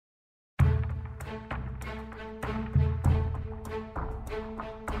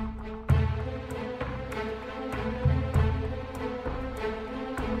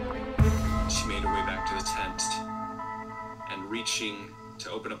reaching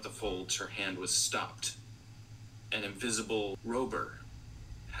to open up the folds, her hand was stopped. An invisible rober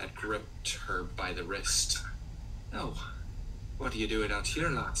had gripped her by the wrist. "Oh, what are you doing out here,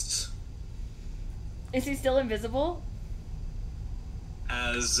 lads?" Is he still invisible?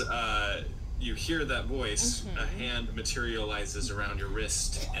 As you hear that voice, a hand materializes around your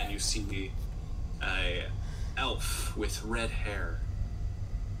wrist, and you see a elf with red hair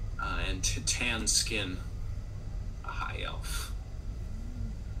and tan skin. A high elf.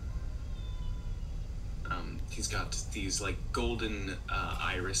 He's got these like golden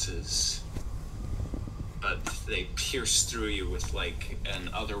irises, but they pierce through you with like an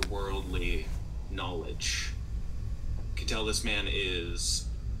otherworldly knowledge. You can tell this man is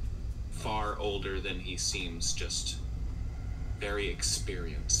far older than he seems, just very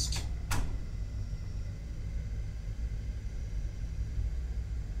experienced.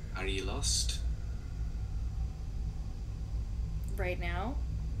 Are you lost? Right now?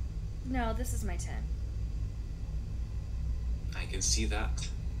 No, this is my tent. I can see that.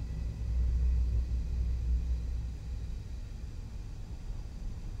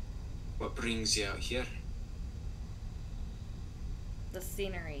 What brings you out here? The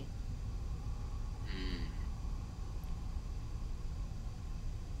scenery.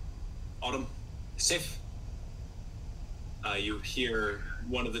 Autumn, Sif. You hear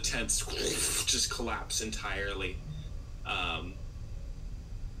one of the tents just collapse entirely.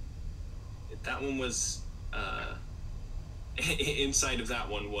 That one was, inside of that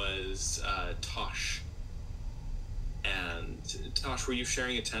one was Tosh. And Tosh, were you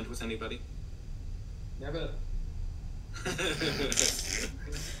sharing a tent with anybody? Never.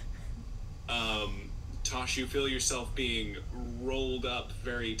 Tosh, you feel yourself being rolled up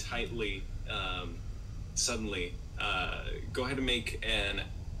very tightly suddenly. Go ahead and make a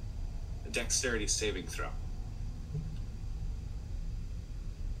dexterity saving throw.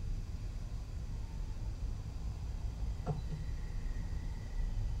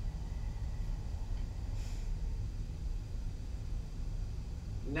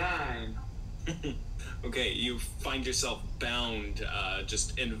 Nine. Okay, you find yourself bound,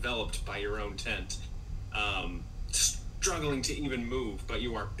 just enveloped by your own tent, struggling to even move, but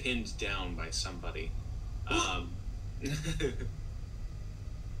you are pinned down by somebody.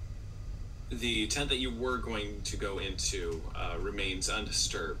 The tent that you were going to go into remains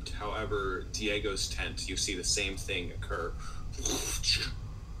undisturbed. However, Diego's tent, you see the same thing occur.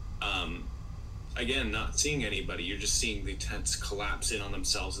 Again, not seeing anybody, you're just seeing the tents collapse in on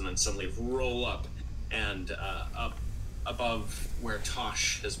themselves and then suddenly roll up, and up above where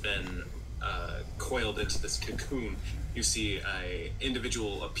Tosh has been coiled into this cocoon, you see a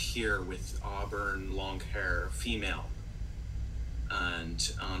individual appear with auburn long hair, female.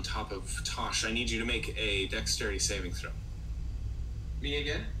 And on top of Tosh, I need you to make a dexterity saving throw. Me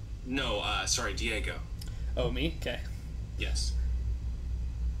again? No, sorry, Diego. Oh, me? Okay. Yes.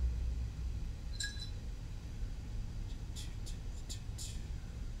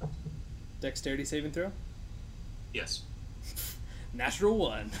 Dexterity saving throw? Yes. Natural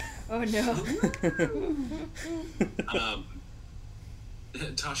 1. Oh no.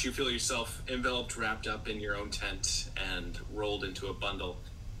 Tosh, you feel yourself enveloped, wrapped up in your own tent, and rolled into a bundle.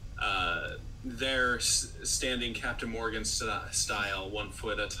 There, standing Captain Morgan style, 1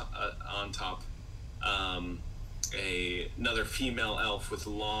 foot on top, another female elf with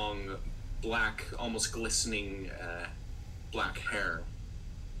long, black, almost glistening black hair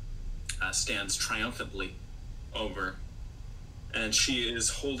stands triumphantly over, and she is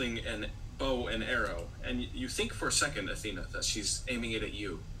holding a bow and arrow, and you think for a second, Athena, that she's aiming it at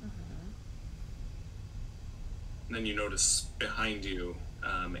you. And then you notice behind you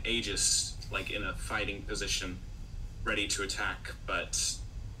Aegis, like in a fighting position, ready to attack, but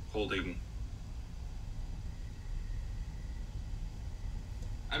holding.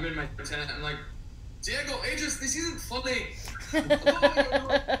 I'm in my tent. I'm like, Diego, Aegis, this isn't funny.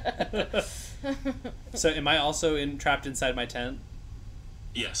 So am I also trapped inside my tent?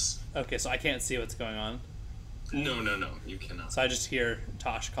 Yes. Okay, so I can't see what's going on. No, you cannot. So I just hear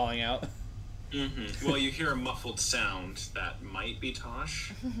Tosh calling out. Well, you hear a muffled sound that might be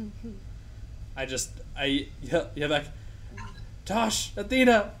Tosh. I yell back, Tosh,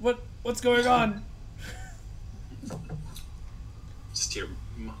 Athena, what's going on? Just hear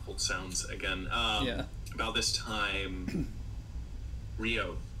muffled sounds again. Yeah. About this time,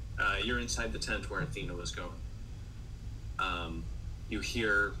 Rio, you're inside the tent where Athena was going. You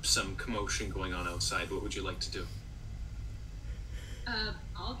hear some commotion going on outside. What would you like to do?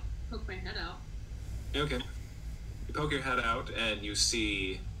 I'll poke my head out. Okay. You poke your head out and you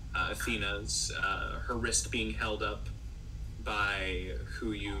see Athena's, her wrist being held up by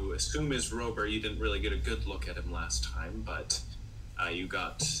who you assume is Rober. You didn't really get a good look at him last time, but you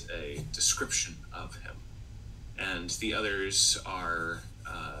got a description of him. And the others are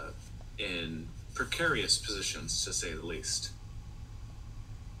in precarious positions, to say the least.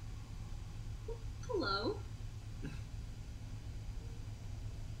 Hello.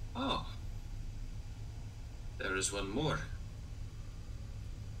 Oh. There is one more.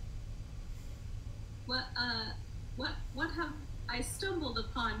 What have I stumbled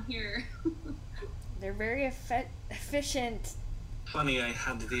upon here? They're very efficient. Funny, I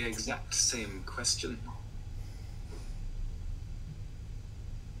had the exact same question.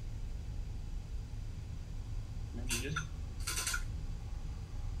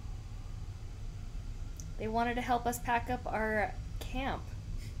 They wanted to help us pack up our camp.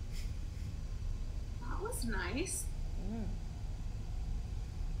 That was nice.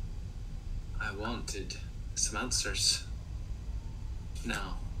 I wanted some answers.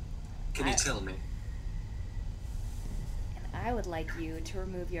 Now, can you tell me? And I would like you to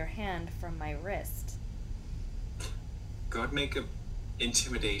remove your hand from my wrist. Go ahead and make a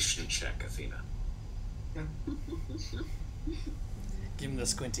intimidation check, Athena. Give him the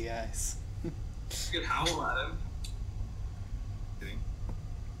squinty eyes. You could howl at him. Kidding.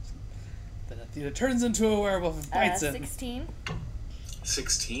 Then Athena turns into a werewolf and bites him. 16.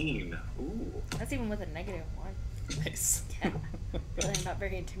 16. Ooh. That's even with a -1. Nice. Yeah. Really not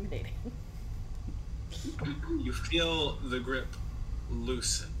very intimidating. You feel the grip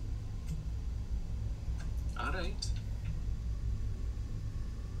loosen. Alright.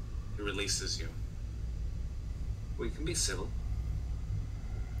 He releases you. We can be civil.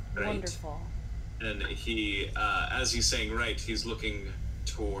 Right? Wonderful. And he, as he's saying right, he's looking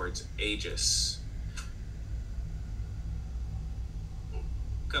towards Aegis.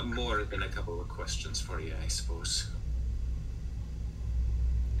 Got more than a couple of questions for you, I suppose.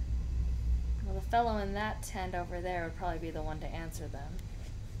 Well, the fellow in that tent over there would probably be the one to answer them.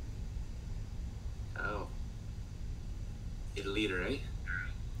 Oh. You're the leader, eh?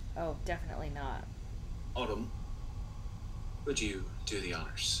 Oh, definitely not. Autumn, would you do the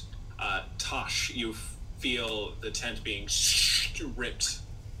honors? Tosh, you feel the tent being ripped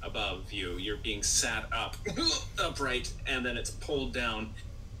above you. You're being sat up, upright, and then it's pulled down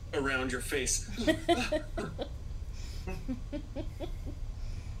around your face.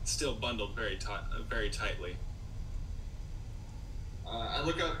 Still bundled very tightly. I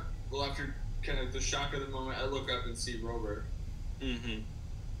look up, well, after kind of the shock of the moment, I look up and see Rober. Mm-hmm.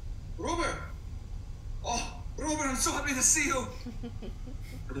 Rober! Oh, Rober, I'm so happy to see you!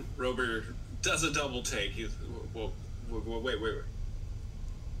 Rober does a double take. He's, wait.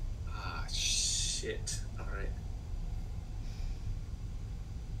 Ah, shit. Alright.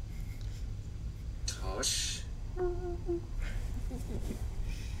 Tosh?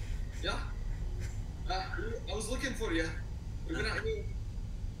 Yeah. I was looking for you. We've been out here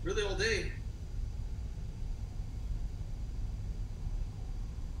really all day.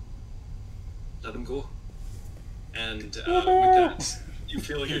 Let him go. And with that, you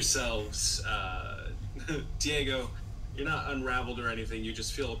feel yourselves, Diego, you're not unraveled or anything, you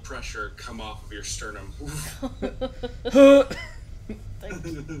just feel a pressure come off of your sternum.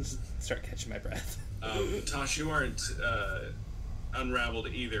 Start catching my breath. Tosh, you aren't unraveled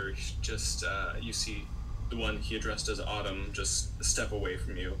either, just you see the one he addressed as Autumn just a step away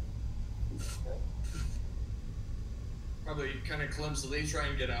from you. Probably kind of clumsily try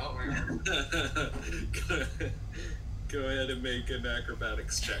and get out. Go ahead and make an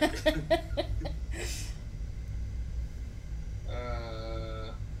acrobatics check.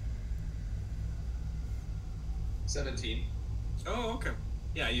 17. Oh, okay.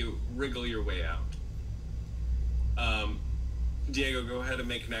 Yeah, you wriggle your way out. Diego, go ahead and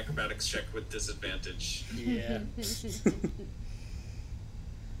make an acrobatics check with disadvantage. Yeah.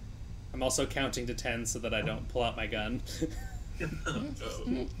 I'm also counting to 10 so that I don't pull out my gun. Oh.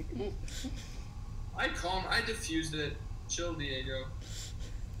 I diffused it. Chill, Diego.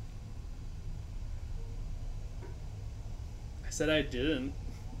 I said I didn't.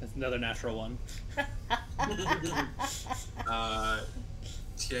 That's another natural one.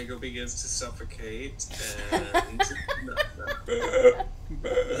 Diego begins to suffocate, and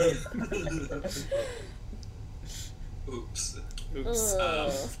oops. Oops.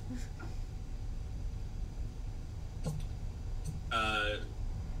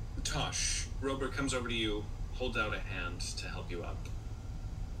 Tosh, Rober comes over to you, holds out a hand to help you up.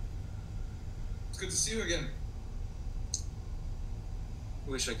 It's good to see you again.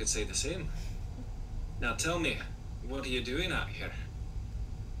 Wish I could say the same. Now tell me, what are you doing out here?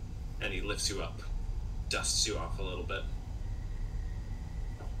 And he lifts you up, dusts you off a little bit.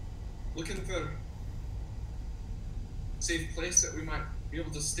 looking for a safe place that we might be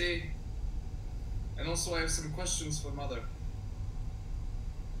able to stay. And also, I have some questions for Mother.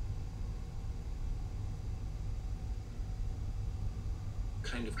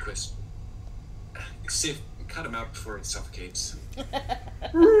 Kind of question. Safe. Cut him out before he suffocates.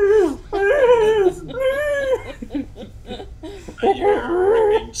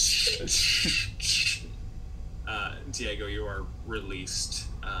 Diego, you are released.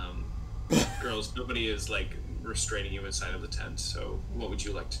 Girls, nobody is like restraining you inside of the tent. So, what would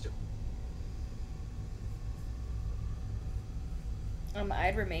you like to do?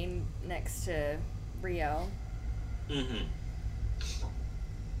 I'd remain next to Rio. Mm-hmm.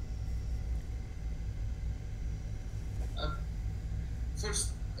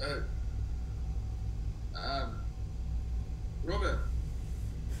 First, Robert,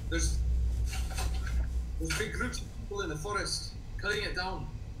 there's big groups of people in the forest cutting it down.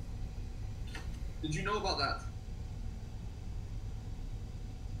 Did you know about that?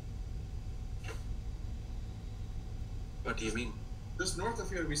 What do you mean? Just north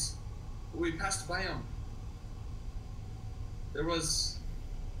of here, we passed by them. There was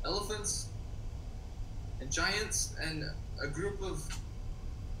elephants and giants and a group of,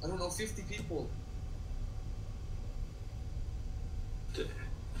 I don't know, 50 people.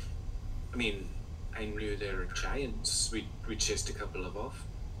 I mean, I knew they were giants. We chased a couple of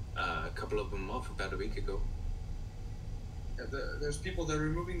them off about a week ago. Yeah, there's people that are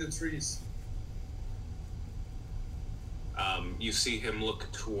removing the trees. You see him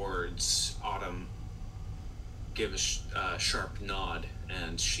look towards Autumn, give a sharp nod,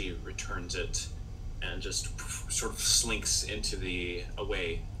 and she returns it, and just sort of slinks into the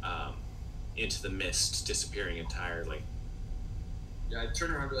mist, disappearing entirely. Yeah, I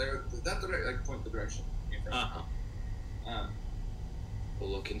turn around and be like, that direct, like point the direction. We'll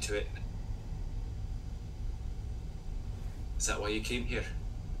look into it. Is that why you came here?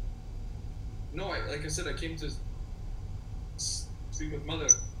 No, like I said, I came to speak with Mother,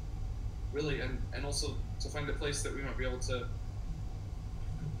 really, and also to find a place that we might be able to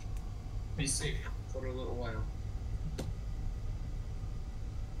be safe for a little while.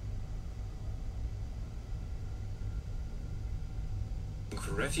 Looking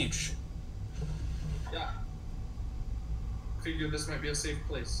for refuge. Yeah. Figure this might be a safe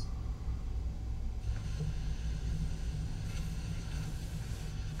place.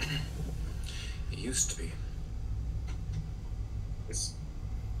 It used to be.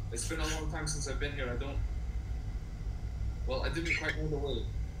 It's been a long time since I've been here. I didn't quite know the way.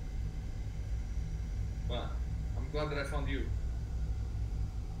 But I'm glad that I found you.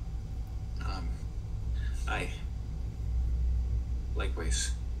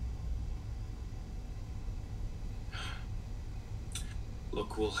 Likewise.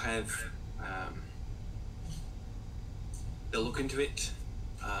 Look, we'll have, they'll look into it.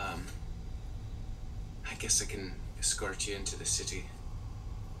 I guess I can escort you into the city.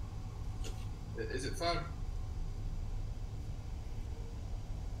 Is it far?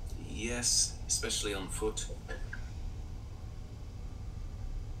 Yes, especially on foot.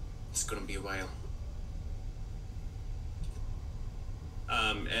 It's gonna be a while.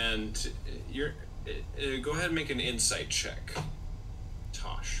 And you're, go ahead and make an insight check,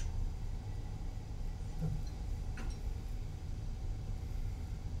 Tosh.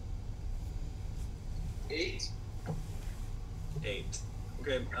 8. 8.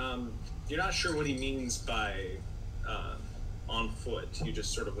 Okay, you're not sure what he means by on foot. You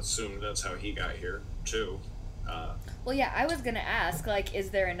just sort of assumed that's how he got here, too. Well, yeah, I was gonna ask, like, is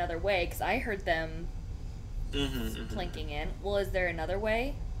there another way? Because I heard them plinking in. Well, is there another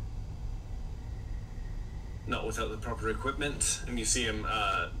way? Not without the proper equipment. And you see him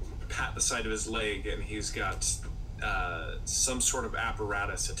pat the side of his leg, and he's got some sort of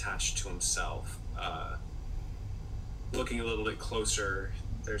apparatus attached to himself. Looking a little bit closer,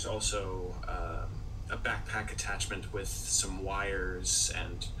 there's also a backpack attachment with some wires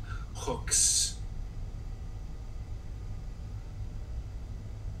and hooks.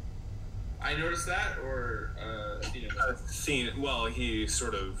 I noticed that, or Athena? Well, he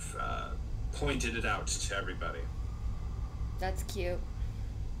sort of pointed it out to everybody. That's cute.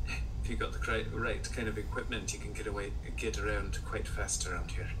 If you got the right kind of equipment, you can get around quite fast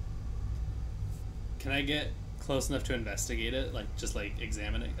around here. Can I get close enough to investigate it? Just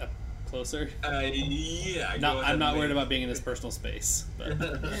examine it up closer? Yeah. I'm not worried about being in this personal space. But You're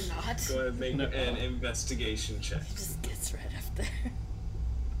not. Go ahead and make an investigation check. He just gets right up there.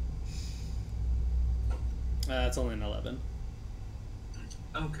 That's only an 11.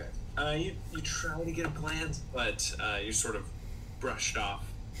 Okay. You try to get a glance, but you're sort of brushed off.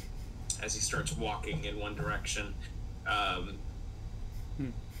 as he starts walking in one direction,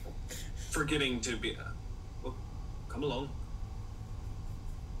 forgetting to be. Well, come along.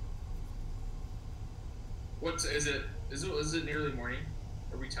 What is it? Is it nearly morning?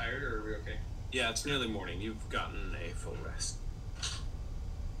 Are we tired or are we okay? Yeah, it's nearly morning. You've gotten a full rest.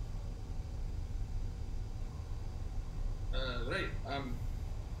 Right.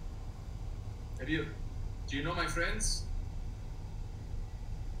 Do you know my friends?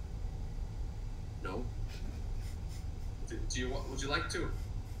 No. Would you like to?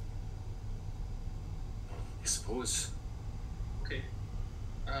 I suppose. Okay.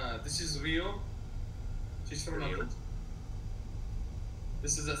 This is Rio. She's from Rio.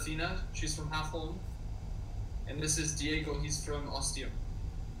 This is Athena. She's from Halfholm. And this is Diego. He's from Ostium.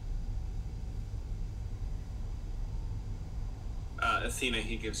 Athena,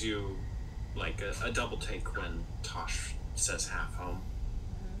 he gives you like a double take when Tosh says half home.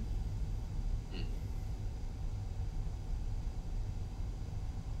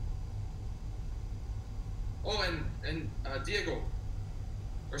 Oh, and Diego.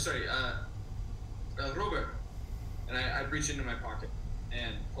 Or sorry, Robert. And I reach into my pocket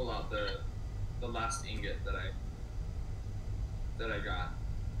and pull out the last ingot that I got,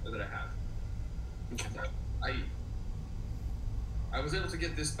 or that I have. Okay. I was able to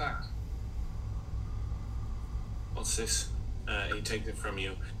get this back. What's this? He takes it from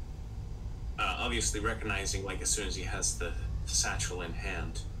you. Obviously recognizing, like, as soon as he has the satchel in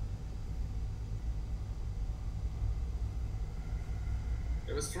hand.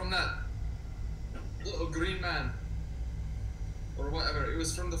 It was from that little green man. Or whatever. It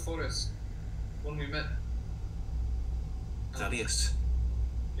was from the forest. When we met. Thaddeus.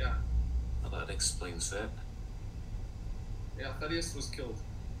 Yeah. Well, that explains that. Yeah, Thaddeus was killed.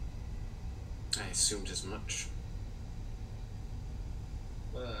 I assumed as much.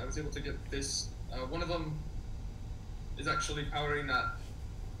 I was able to get this. One of them is actually powering that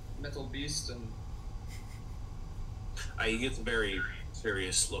metal beast, and You get the very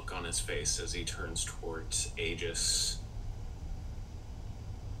serious look on his face as he turns towards Aegis.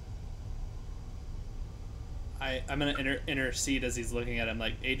 I'm gonna intercede as he's looking at him.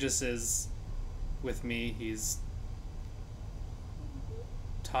 Like, Aegis is with me.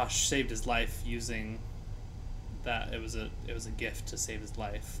 Tosh saved his life using that. It was a gift to save his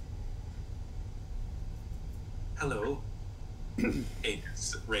life. Hello.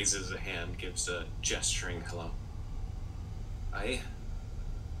 Aegis raises a hand, gives a gesturing hello. Aye.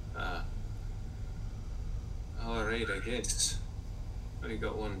 Alright, I guess. We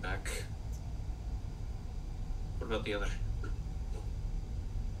got one back. What about the other?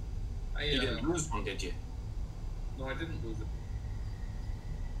 You didn't lose one, did you? No, I didn't lose it.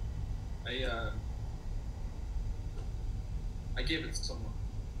 I gave it to someone.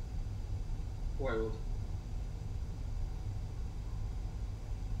 Who I owed.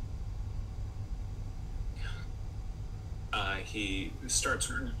 He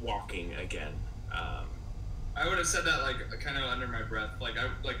starts walking again. I would have said that like kind of under my breath, like I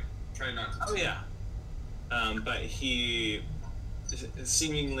like try not to. Oh yeah. But he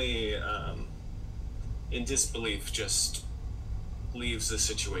seemingly in disbelief just leaves the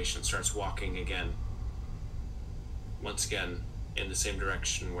situation, starts walking again. Once again, in the same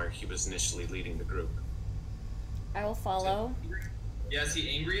direction where he was initially leading the group. I will follow. Yeah, is he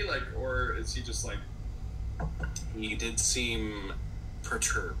angry, like, or is he just like? He did seem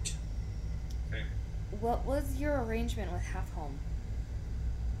perturbed. Okay. What was your arrangement with Halfholm?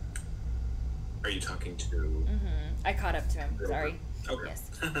 Are you talking to? Mm-hmm. I caught up to him. Sorry. Okay. Yes.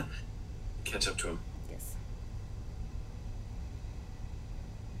 Catch up to him. Yes.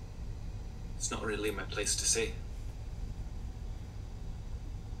 It's not really my place to say.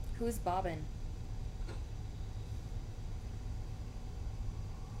 Who's Bobbin?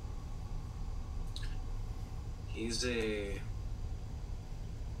 He's a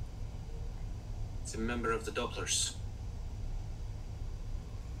member of the Dopplers.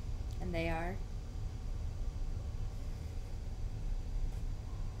 And they are?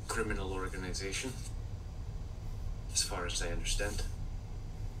 Criminal organization, as far as I understand.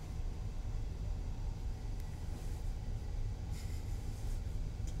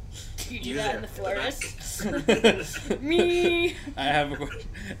 You do You that there, in the at the forest? Me! I have a question.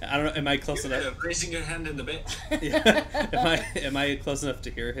 I don't know. Am I close enough? Raising your hand in the bit. Yeah. Am I close enough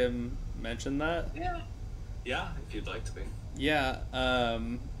to hear him mention that? Yeah. Yeah, if you'd like to be. Yeah.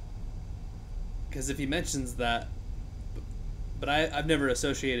 Because if he mentions that, but I've never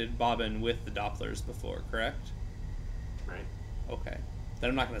associated Bobbin with the Dopplers before, correct? Right. Okay. Then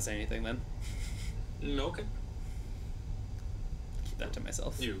I'm not going to say anything then. Okay. Keep that to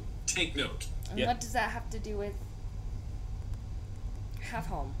myself. You Take note. And Yep. what does that have to do with Half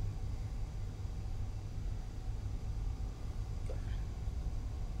Home?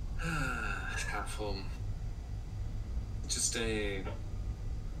 Half Home. Just a...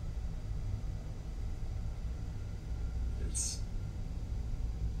 It's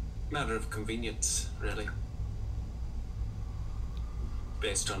a matter of convenience, really.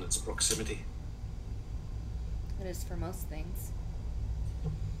 Based on its proximity. It is for most things.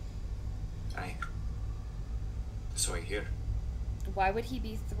 Aye. So I hear. Why would he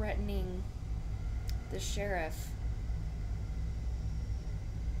be threatening the sheriff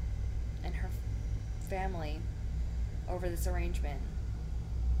and her family over this arrangement?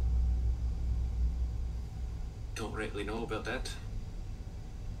 Don't rightly know about that.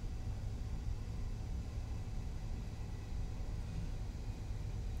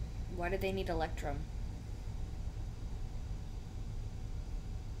 Why do they need Electrum?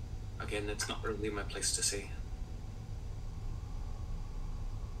 Again, it's not really my place to say.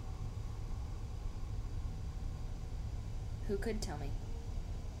 Who could tell me?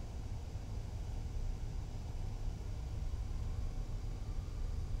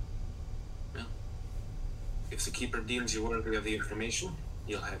 Well, if the Keeper deems you worthy of the information,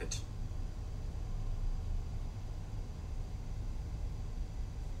 you'll have it.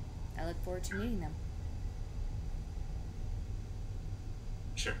 I look forward to meeting them.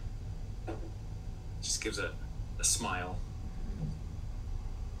 Sure. Just gives a smile.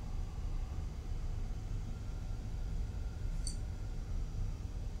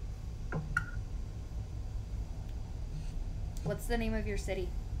 What's the name of your city?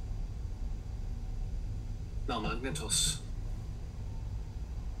 Malmagnetos.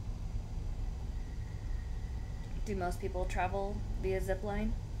 Do most people travel via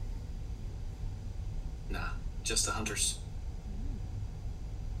zipline? Nah, just the hunters.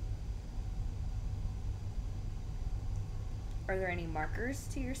 Are there any markers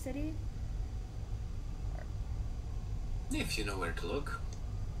to your city? If you know where to look.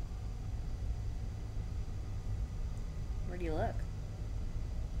 Where do you look?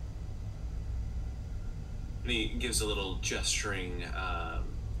 And he gives a little gesturing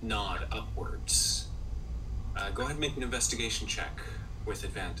nod upwards. Go ahead and make an investigation check with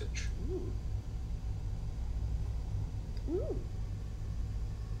advantage. Ooh. Ooh.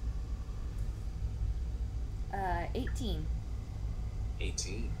 18.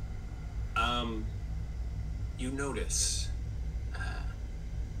 18. You notice,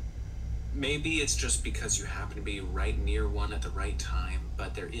 maybe it's just because you happen to be right near one at the right time,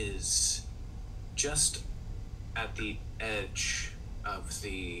 but there is just at the edge of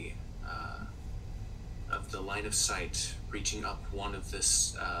the line of sight, reaching up one of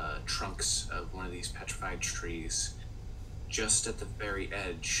this trunks of one of these petrified trees, just at the very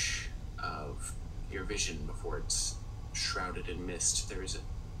edge of your vision before it's shrouded in mist, there is a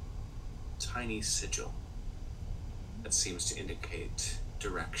tiny sigil that seems to indicate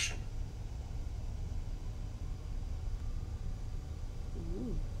direction.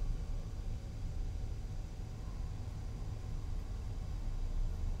 Ooh.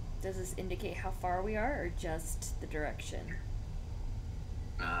 Does this indicate how far we are, or just the direction?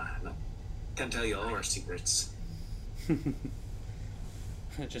 No, can't tell you all our secrets.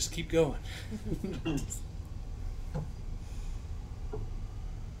 Just keep going.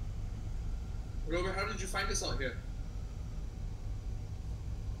 Robert, how did you find us out here?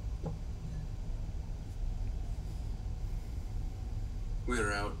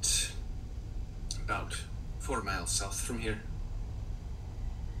 We're out about 4 miles south from here.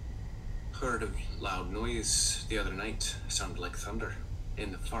 Heard a loud noise the other night. Sounded like thunder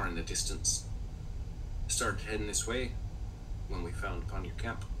far in the distance. Started heading this way when we found upon your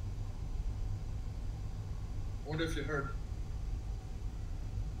camp. I wonder if you heard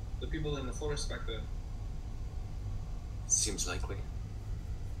the people in the forest back there. Seems likely.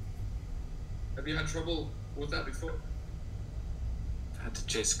 Have you had trouble with that before? Had to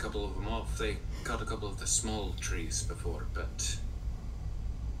chase a couple of them off. They cut a couple of the small trees before, but...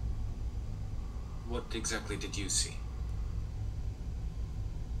 What exactly did you see?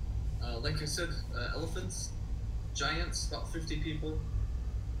 Like I said, elephants, giants, about 50 people.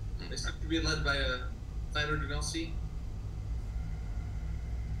 They seem to be led by a Thyro Genasi.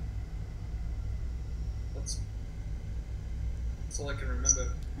 That's all I can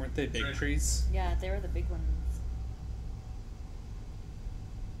remember. Weren't they big Right. trees? Yeah, they were the big ones.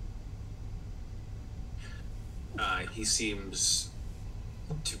 He seems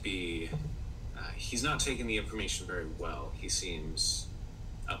to be... he's not taking the information very well. He seems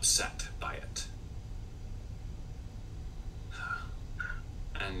upset by it.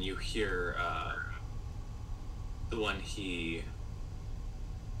 and you hear the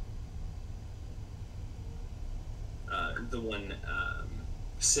one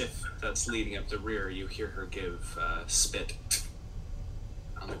Sif that's leading up the rear, you hear her give spit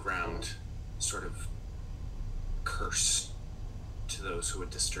on the ground, sort of curse to those who would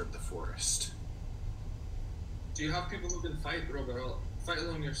disturb the forest. Do you have people who can fight, Robert? I'll fight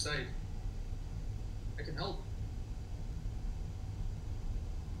along your side. I can help.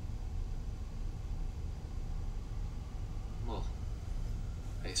 Well,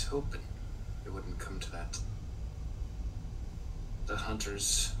 I was hoping it wouldn't come to that. The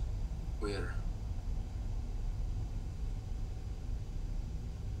hunters, we're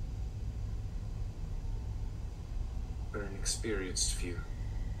an experienced few.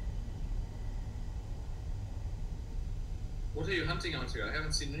 What are you hunting onto? I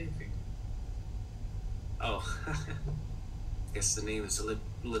haven't seen anything. Oh, guess the name is a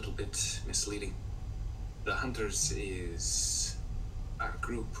little bit misleading. The hunters is our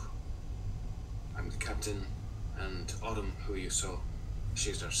group. I'm the captain, and Autumn, who you saw,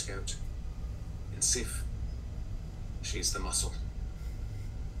 she's our scout. And Sif, she's the muscle.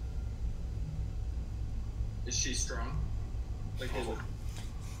 Is she strong? Like,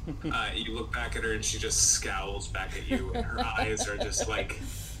 you look back at her and she just scowls back at you, and her eyes are just like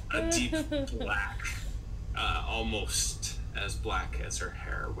a deep black, almost as black as her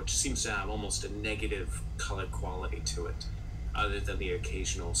hair, which seems to have almost a negative color quality to it, other than the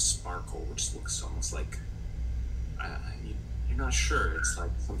occasional sparkle, which looks almost like you're not sure. It's like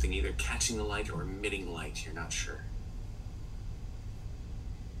something either catching the light or emitting light. You're not sure.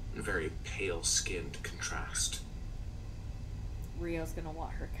 A very pale-skinned contrast. Rio's gonna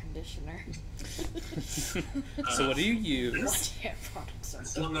want her conditioner. So what do you use? Damn products are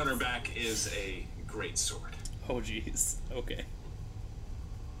Slung on her back is a great sword. Oh jeez. Okay.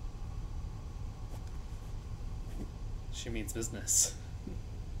 She means business.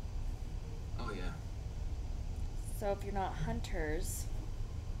 Oh yeah. So if you're not hunters,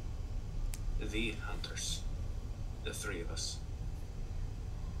 The hunters. The three of us.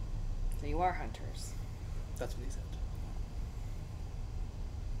 so you are hunters. That's what he said.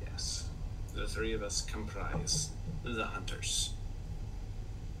 Yes. The three of us comprise the hunters.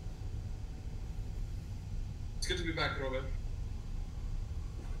 it's good to be back, Robert.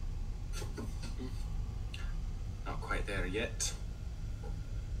 Not quite there yet.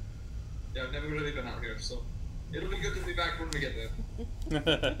 Yeah, I've never really been out here, so it'll be good to be back when we get there. And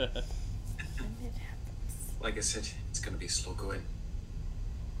it happens. Like I said, it's gonna be slow going.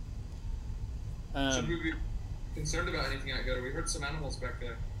 Should we be concerned about anything out here? We heard some animals back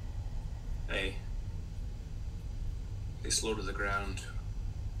there. They slow to the ground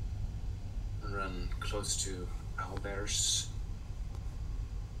and run close to owlbears.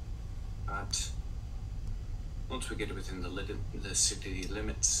 But once we get within the city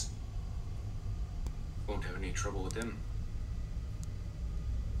limits, won't have any trouble with them.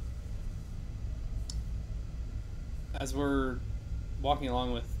 As we're walking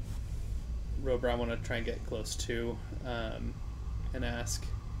along with Rober, I want to try and get close to and ask.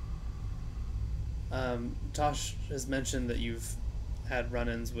 Tosh has mentioned that you've had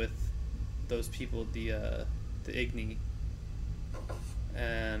run-ins with those people, the Igni,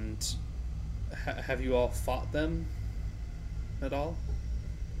 and have you all fought them at all?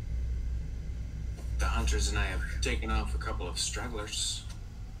 The hunters and I have taken off a couple of stragglers.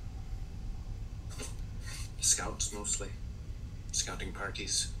 Scouts, mostly. Scouting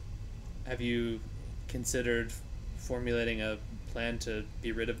parties. Have you considered formulating a plan to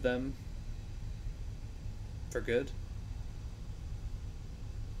be rid of them for good?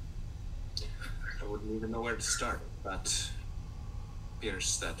 I wouldn't even know where to start, but it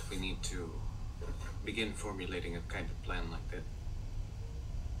appears that we need to begin formulating a kind of plan like that.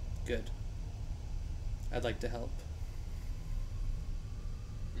 Good. I'd like to help.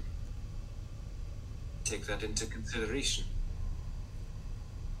 Take that into consideration.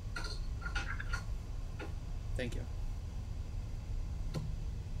 Thank you.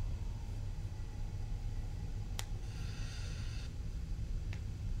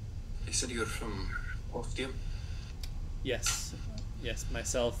 You said you're from Ostium? Yes. Yes,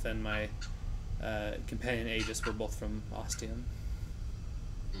 myself and my companion Aegis were both from Ostium.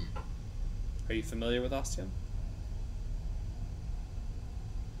 Are you familiar with Ostium?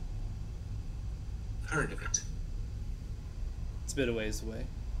 Heard of it. It's a bit of ways away.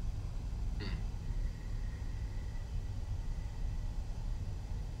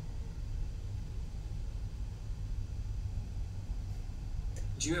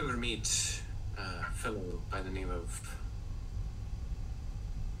 Did you ever meet a fellow by the name of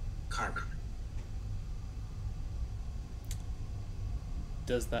Carven.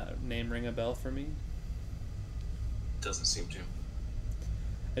 Does that name ring a bell for me? Doesn't seem to.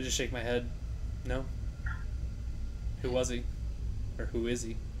 I just shake my head. No. Who was he? Or who is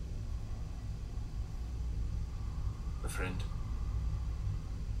he? A friend.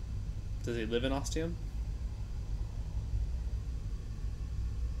 Does he live in Ostium?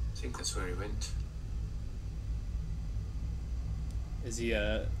 I think that's where he went. Is he,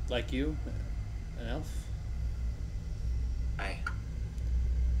 like you? An elf? Aye.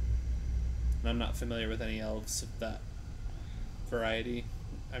 And I'm not familiar with any elves of that variety.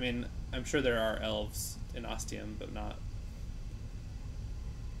 I mean, I'm sure there are elves in Ostium, but not...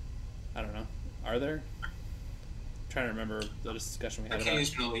 I don't know. Are there? I'm trying to remember the discussion we had about...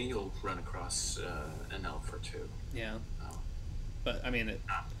 Occasionally you'll run across an elf or two. Yeah. Oh, But, I mean, it...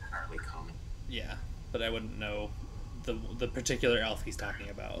 not entirely common. Yeah. But I wouldn't know the particular elf he's talking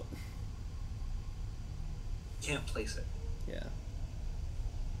about. Can't place it. Yeah.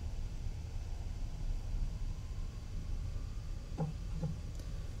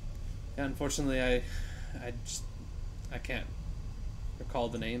 Yeah, unfortunately, I can't recall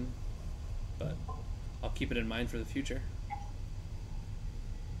the name, but I'll keep it in mind for the future.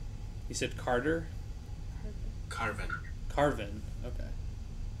 You said Carter? Carven. Carvin. Okay.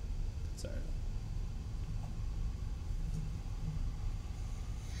 Sorry.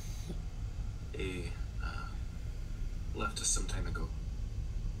 He left us some time ago.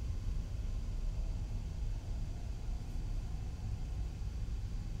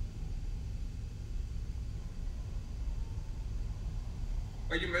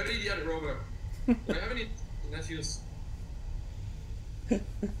 Are you married yet, Robert? Do I have any nephews?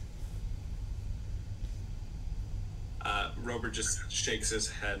 Robert just shakes his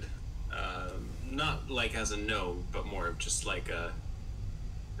head, not like as a no, but more of just like a,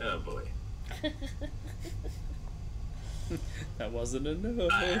 oh boy. That wasn't a no.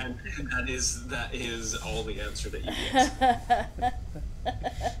 And that is all the answer that you get.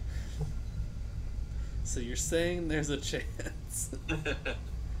 So you're saying there's a chance?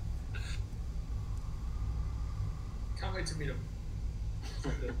 Can't wait to meet him.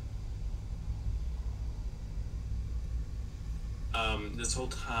 This whole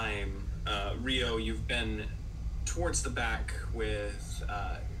time, Rio, you've been towards the back with,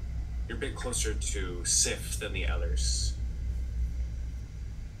 you're a bit closer to Sif than the others.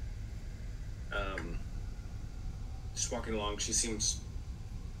 Just walking along, she seems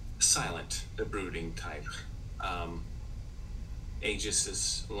silent, the brooding type. Aegis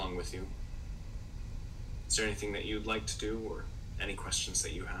is along with you. Is there anything that you'd like to do, or any questions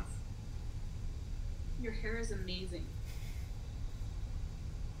that you have? Your hair is amazing.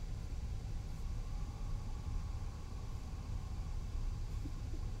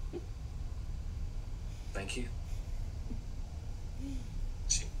 Thank you.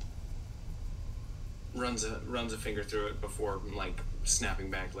 She runs a finger through it before like snapping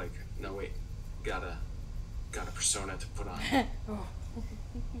back, like, no wait, got a persona to put on. Oh.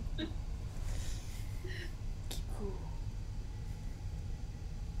 Cool.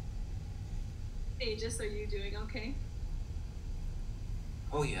 Aegis, are you doing okay?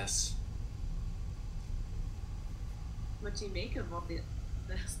 Oh yes. What do you make of all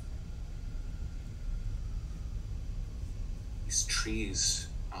this? These trees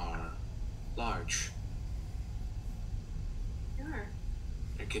are large. They are.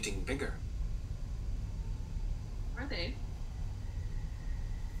 They're getting bigger Are they?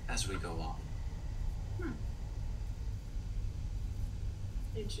 as we go on.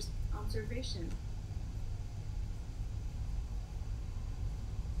 Interesting observation.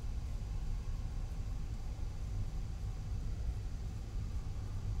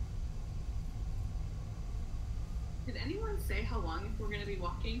 Did anyone say how long we're going to be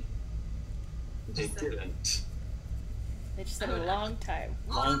walking? They didn't. They just said a long time.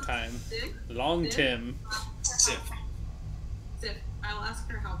 Long time. Sif? Long Sif? Tim. Sif. Sif, I'll ask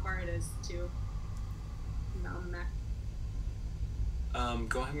her how far it is to Mountain Mac.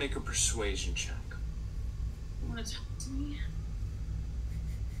 Go ahead and make a persuasion check. You want to talk to me?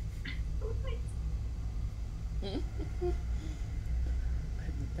 I'm the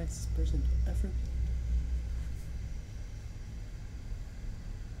nicest person to ever meet.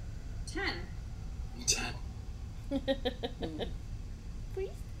 10. 10. Please.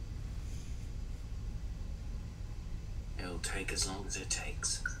 It'll take as long as it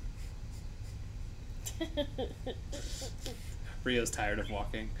takes. Rio's tired of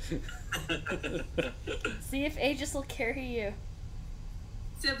walking. See if Aegis will carry you.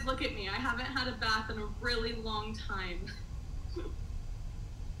 Sif, look at me. I haven't had a bath in a really long time.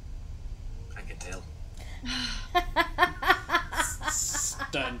 tail.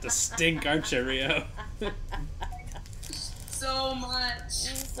 Starting to stink, aren't you, Rio? So much.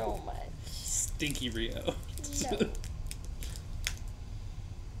 So much. Stinky Rio. No.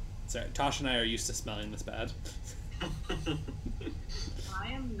 Sorry, Tosh and I are used to smelling this bad.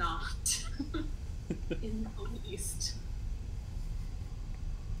 I am not. In the least.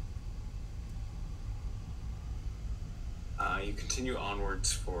 You continue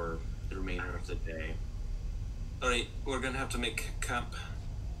onwards for the remainder of the day. Alright, we're gonna have to make camp.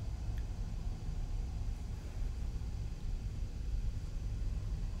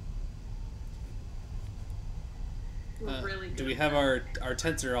 We're really good. Do we at have that. our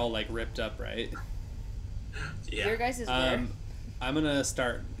tents are all like ripped up, right? Yeah. Your guys is where? I'm gonna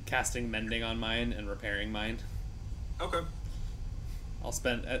start casting mending on mine and repairing mine. Okay. I'll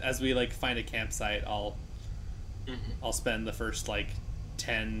spend as we like find a campsite. I'll spend the first like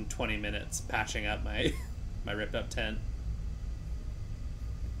 10-20 minutes patching up my my ripped up tent.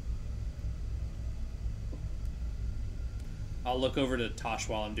 I'll look over to Tosh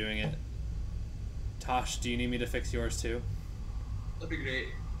while I'm doing it. Tosh, do you need me to fix yours too? That'd be great,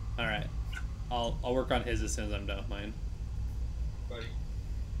 All right. I'll work on his as soon as I'm done with mine. buddy.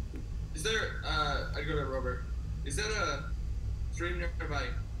 Is there, I'd go to Robert. Is there a stream nearby?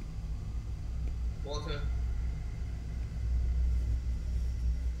 Water?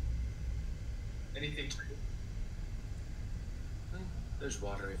 Anything? There's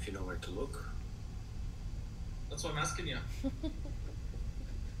water if you know where to look. That's why I'm asking you. And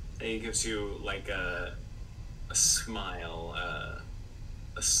he gives you like a smile,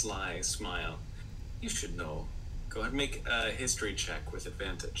 a sly smile. You should know. Go ahead and make a history check with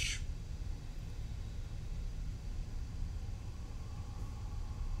advantage.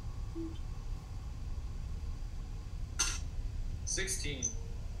 $16.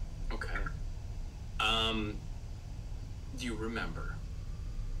 Okay. You remember.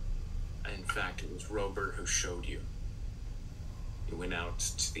 In fact, it was Robert who showed you. You went out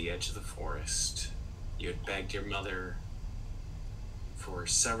to the edge of the forest. You had begged your mother for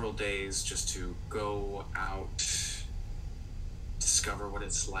several days just to go out, discover what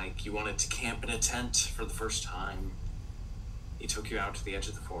it's like. You wanted to camp in a tent for the first time. He took you out to the edge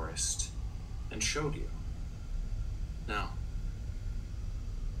of the forest and showed you. Now,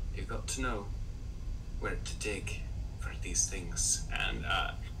 you've got to know where to dig for these things. And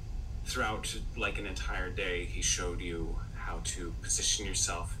throughout like an entire day, he showed you how to position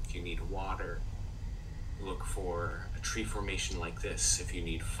yourself if you need water. Look for a tree formation like this. If you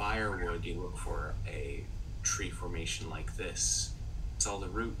need firewood, you look for a tree formation like this. It's all the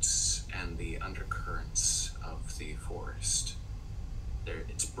roots and the undercurrents of the forest.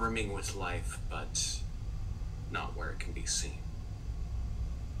 It's brimming with life, but not where it can be seen.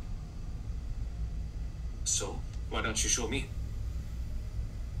 So, why don't you show me?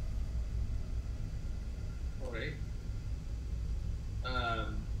 Alright.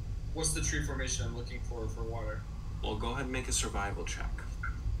 What's the tree formation I'm looking for water? Well, go ahead and make a survival check.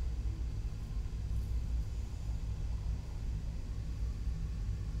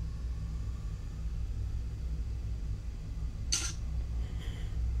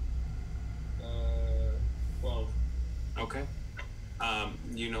 Uh, 12. Okay.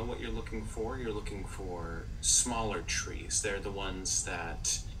 You know what you're looking for? You're looking for smaller trees. They're the ones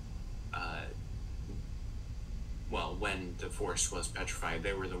that, well, when the forest was petrified,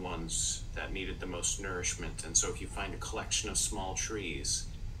 they were the ones that needed the most nourishment. And so if you find a collection of small trees,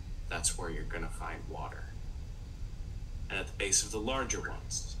 that's where you're going to find water. And at the base of the larger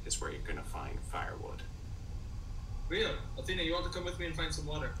ones is where you're going to find firewood. Rio, Athena, you want to come with me and find some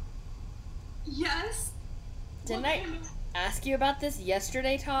water? Yes. Didn't I ask you about this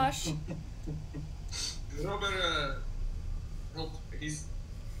yesterday, Tosh? Robert, help.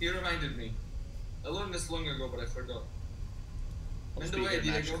 He reminded me. I learned this long ago, but I forgot. I'll just And be the here way,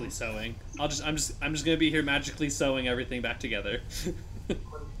 Diego. magically sewing. I'm just gonna be here magically sewing everything back together.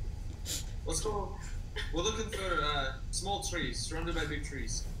 Let's go. We're looking for small trees surrounded by big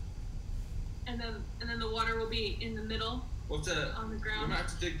trees. And then the water will be in the middle. We'll have to, On the we ground. might have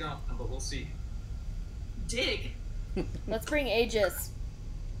to dig down, but we'll see. Dig. Let's bring Aegis.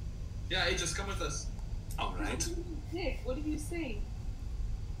 Yeah, hey, just come with us. All right. Dig. What are you saying?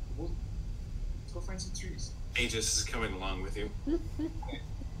 Let's go find some trees. Aegis is coming along with you. Look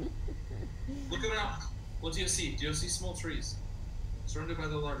around. What do you see? Do you see small trees surrounded by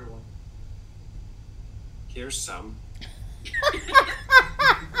the larger one? Here's some.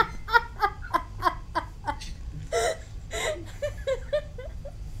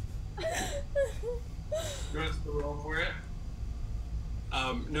 You want us to roll for it?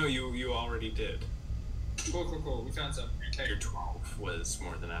 No, you already did. Cool. We found some. Okay. Your 12 was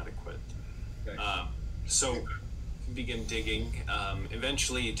more than adequate. Okay. So you begin digging.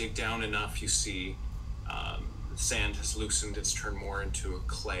 Eventually, you dig down enough. You see the sand has loosened. It's turned more into a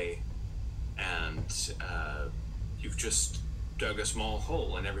clay, and you've just dug a small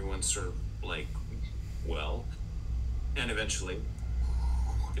hole, and everyone's sort of like, well, and eventually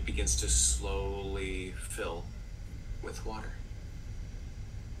it begins to slowly fill with water.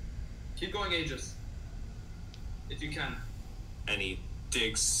 Keep going, Aegis. If you can. And he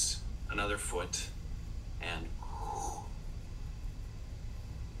digs another foot, and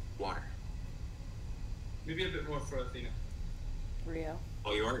water. Maybe a bit more for Athena. Rio.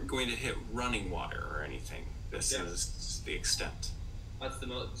 Well, you aren't going to hit running water or anything. This Yeah. is the extent. That's the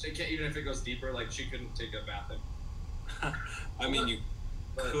most. She can't, even if it goes deeper, like she couldn't take a bath in. I mean, you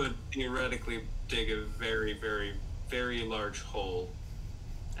But- could theoretically dig a very, very, very large hole,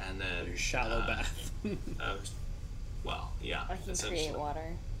 and then Shallow bath. well, yeah, I can essentially. create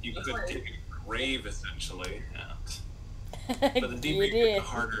water. You That's could why- dig a grave, essentially. Yeah. But But the deeper you dig, the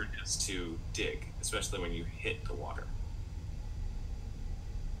harder it is to dig, especially when you hit the water.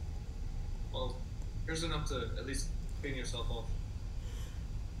 Well, here's enough to at least clean yourself off.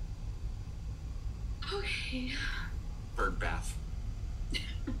 Okay. Bird bath.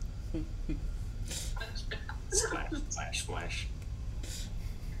 Splash, splash, splash.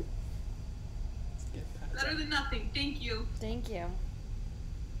 Better than nothing. Thank you. Thank you.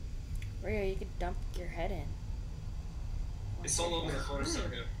 Rio, you could dump your head in. It's all over the forest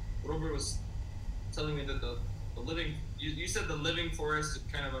out here. Robert was telling me that the living. You said the living forest is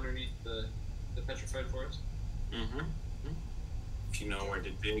kind of underneath the petrified forest. Mm-hmm. If you know where to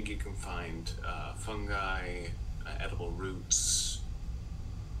dig, you can find fungi, edible roots,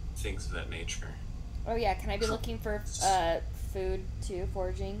 things of that nature. Oh yeah, can I be looking for food too,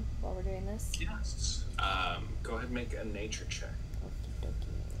 foraging while we're doing this? Yes. Go ahead and make a nature check.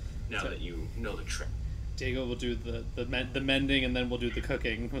 Okey-dokey. Now that you know the trick. Diego will do the mending, and then we'll do the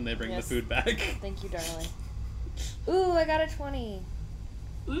cooking when they bring Yes. the food back. Thank you, darling. Ooh, I got a 20.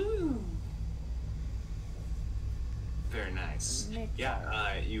 Ooh. Very nice. Nature.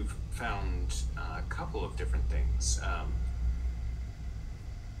 Yeah, you've found a couple of different things.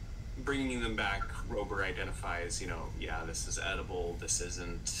 Bringing them back, Rober identifies, yeah, this is edible, this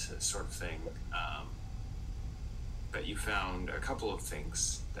isn't, sort of thing. But you found a couple of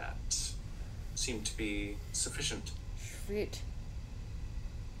things that seem to be sufficient. Fruit.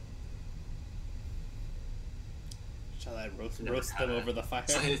 Shall I Never roast had them it. over the fire?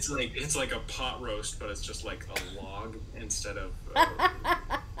 It's like a pot roast, but it's just like a log instead of.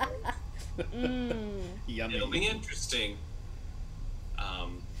 Mmm. Yummy. It'll be interesting.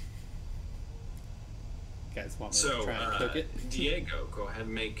 You guys want me So, to try and cook it? Diego, go ahead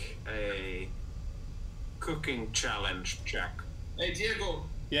and make a cooking challenge check. Hey, Diego.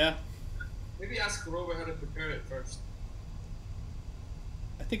 Yeah, Maybe ask Robert how to prepare it first.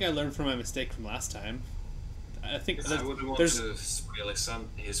 I think I learned from my mistake from last time. I think I wouldn't want there's to spoil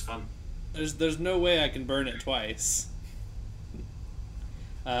his fun. there's no way I can burn it twice.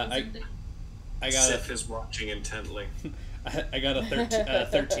 I got Sif is watching intently. I got a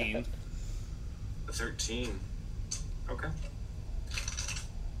 13. A 13. Okay.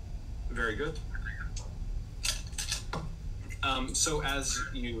 Very good. So as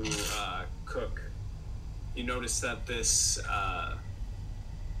you cook, you notice that this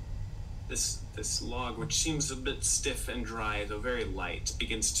log, which seems a bit stiff and dry, though very light,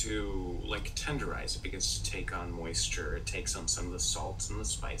 begins to tenderize. It begins to take on moisture. It takes on some of the salts and the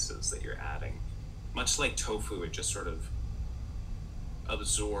spices that you're adding. Much like tofu, it just sort of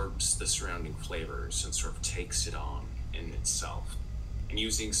absorbs the surrounding flavors and sort of takes it on in itself. And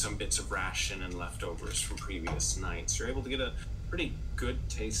using some bits of ration and leftovers from previous nights, you're able to get a pretty good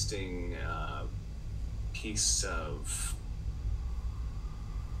tasting piece of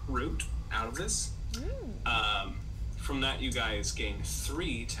root out of this. From that, you guys gain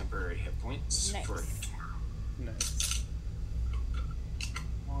 3 temporary hit points Nice. for tomorrow. Nice.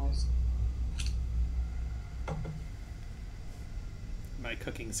 My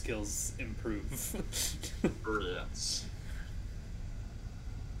cooking skills improve. Yes.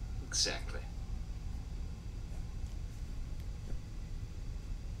 Exactly.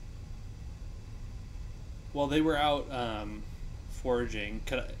 While they were out foraging,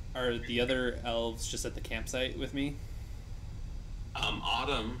 are the other elves just at the campsite with me?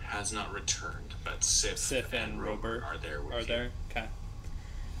 Autumn has not returned, but Sif and Robert Robert are there with Are you. there? Okay.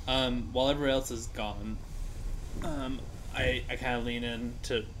 While everyone else is gone, I kind of lean in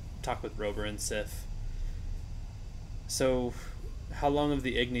to talk with Robert and Sif. So, How long have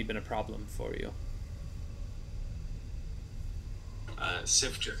the Igni been a problem for you?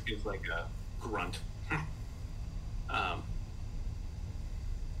 Sif just gives like a grunt.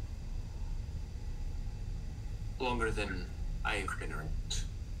 Longer than I've been around.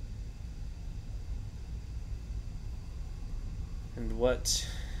 And what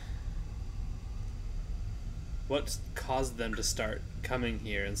caused them to start coming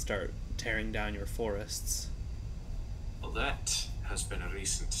here and start tearing down your forests? Well, that has been a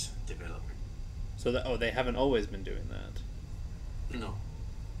recent development. So that they haven't always been doing that. No,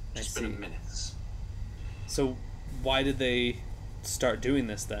 it's been a menace. So why did they start doing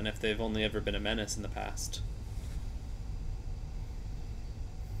this then, if they've only ever been a menace in the past?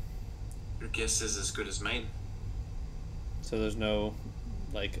 Your guess is as good as mine. So there's no,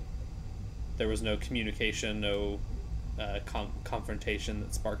 there was no communication, no confrontation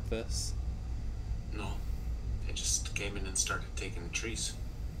that sparked this? No, they just came in and started taking the trees.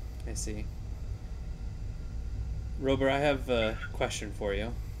 I see. Rober, I have a question for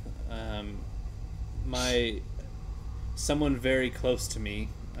you. Someone very close to me,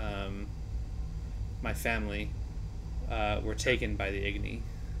 my family, were taken by the Igni.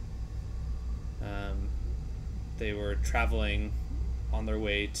 They were traveling on their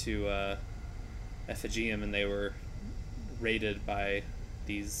way to Ephegium, and they were raided by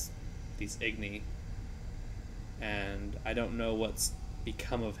these Igni. And I don't know what's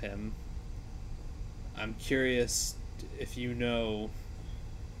become of him. I'm curious if you know,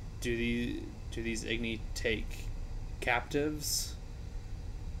 do these Igni take captives?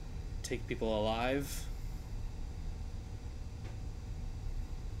 Take people alive?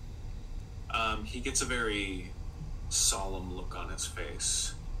 He gets a very solemn look on his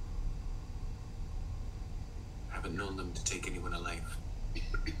face. I haven't known them to take anyone alive.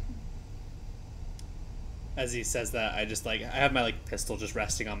 As he says that, I have my pistol just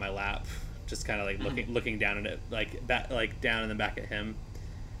resting on my lap, just kind of looking down at it, down and then back at him.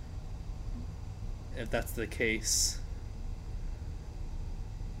 If that's the case,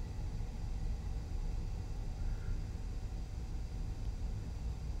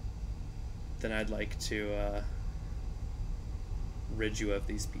 then I'd like to rid you of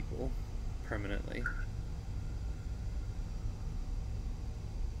these people permanently.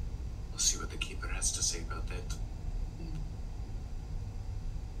 We'll see what the Keeper has to say about that.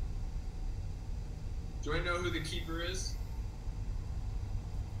 Do I know who the Keeper is?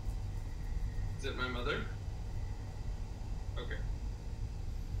 Is it my mother? Okay.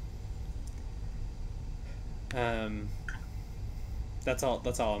 That's all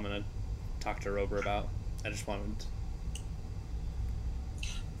I'm gonna talk to Rober about. I just wanted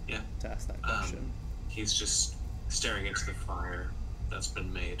to ask that question. He's just staring into the fire that's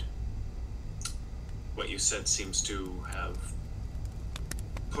been made. What you said seems to have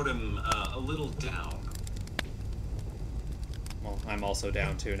put him a little down. Well, I'm also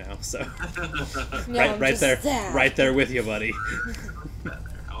down too now, so No, right there, sad. right there with you, buddy.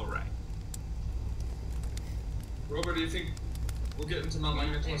 All right. Robert, do you think we'll get into Mount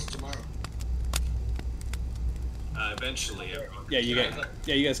Magnetos tomorrow? Eventually, everyone. Yeah, you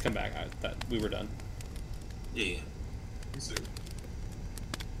guys come back. We were done. Yeah.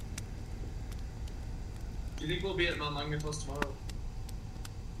 Do you think we'll be at Mount Magnetos tomorrow?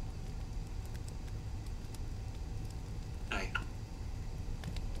 Aye.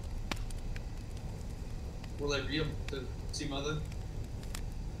 Will I be able to see Mother?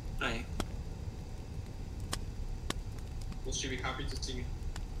 Aye. Will she be happy to see me?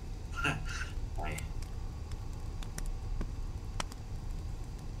 Aye.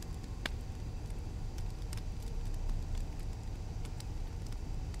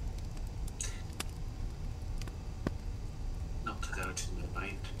 Not a doubt in my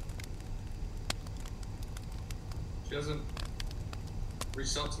mind. She hasn't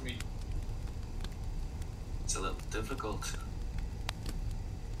reached out to me. It's a little difficult.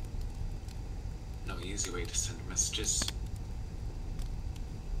 No easy way to send messages.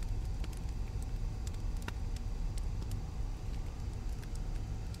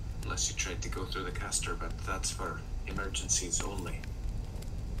 Unless you tried to go through the caster, but that's for emergencies only.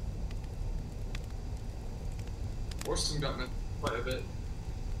 Orson got me quite a bit.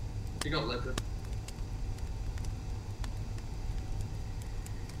 He got leopard.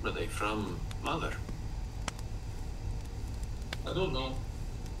 Were they from Mother? I don't know.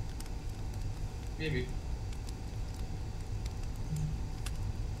 Maybe.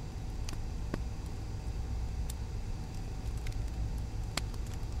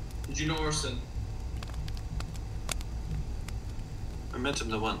 Did you know Orson? I met him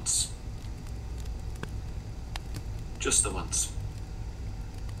the once. Just the once.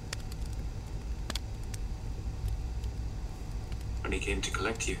 when he came to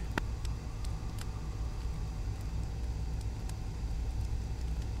collect you.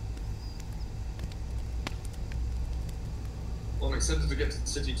 Well, I'm excited to get to the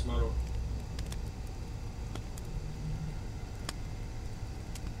city tomorrow.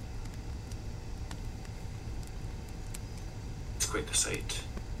 It's quite the sight.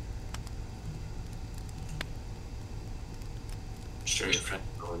 Sure your friends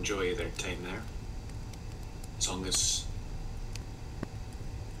will enjoy their time there. As long as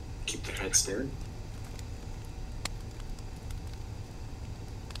keep their heads down.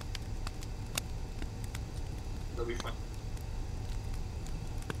 That'll be fun.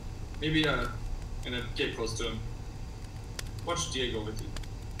 Maybe, gonna get close to him. Watch Diego with you.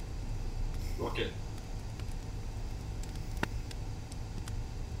 Rocket.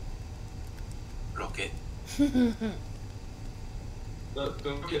 Rocket. The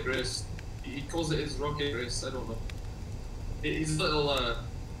rocket race. He calls it his rocket race. I don't know. He's a little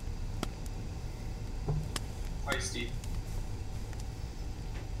feisty.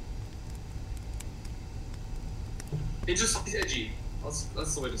 He's edgy.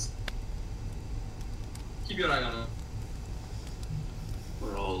 That's the way to say. Keep your eye on him.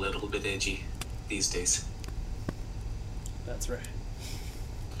 We're all a little bit edgy these days. That's right.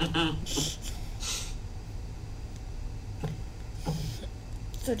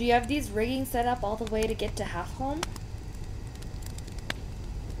 So do you have these rigging set up all the way to get to Half Home?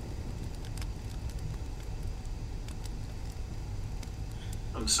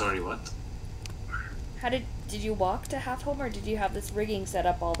 I'm sorry, what? How did you walk to Half Home, or did you have this rigging set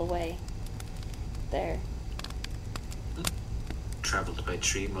up all the way there? Traveled by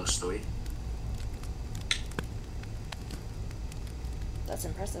tree most of the way. That's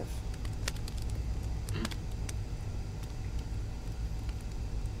impressive.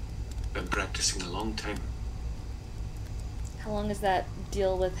 Been practicing a long time. How long has that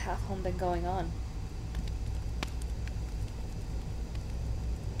deal with Half Home been going on?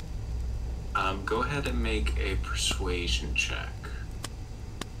 Go ahead and make a persuasion check.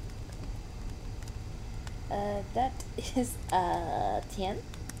 That is, 10?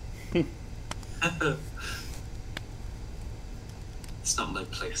 It's not my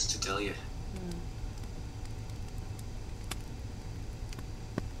place to tell you.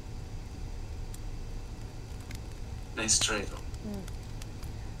 Nice try, though.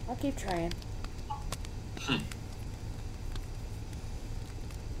 I'll keep trying.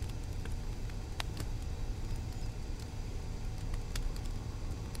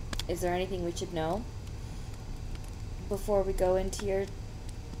 Is there anything we should know before we go into your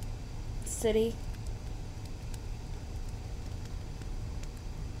city?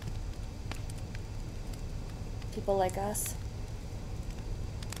 People like us?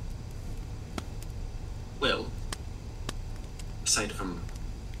 Well, aside from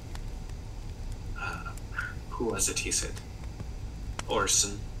who was it he said?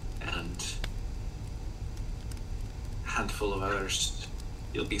 Orson and a handful of others.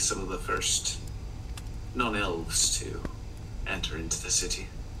 You'll be some of the first non-elves to enter into the city.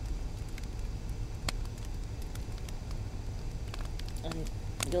 And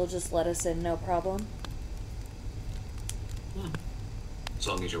you'll just let us in, no problem? As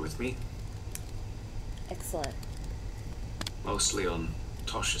long as you're with me. Excellent. Mostly on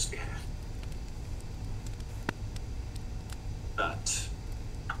Tosh's behalf. But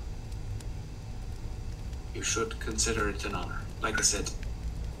you should consider it an honor. Like I said,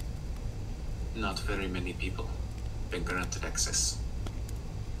 not very many people have been granted access.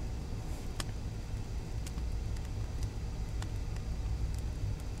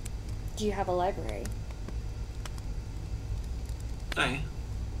 Do you have a library? Aye.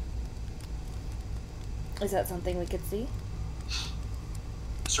 Is that something we could see?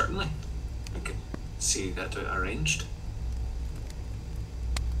 Certainly. I could see that arranged.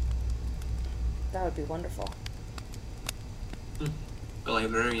 That would be wonderful. The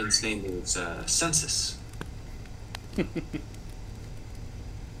librarian's name is Census. It's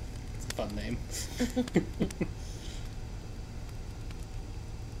a fun name.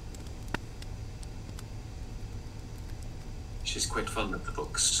 She's quite fond of the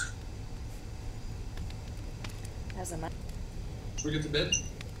books. As am I. Should we get to bed?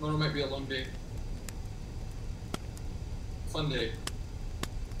 Tomorrow might be a long day. Fun day.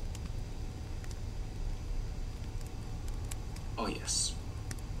 Oh, yes.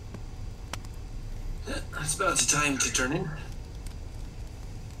 It's about the time to turn in.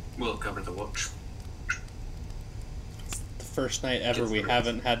 We'll cover the watch. It's the first night ever we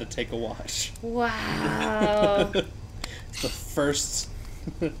haven't had to take a watch. Wow. It's the first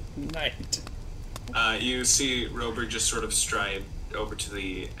night. You see Rober just sort of stride over to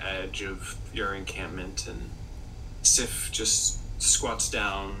the edge of your encampment, and Sif just squats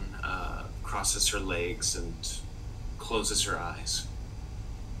down, crosses her legs, and closes her eyes.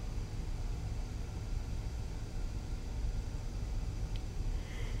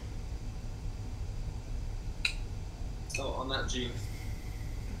 So on that G.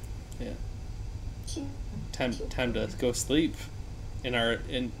 Yeah. Time to go sleep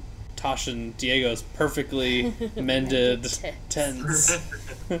in Tosh and Diego's perfectly mended tents.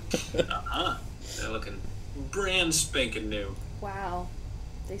 They're looking brand spanking new. Wow.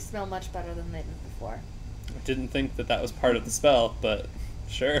 They smell much better than they did before. I didn't think that was part of the spell, but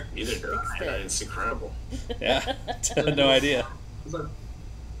sure. Either did I. It's incredible. Yeah, no idea.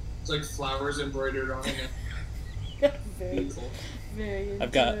 It's like flowers embroidered on it. Very, Beautiful. very.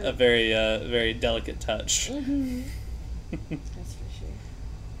 I've got a very delicate touch. Mm-hmm. That's for sure.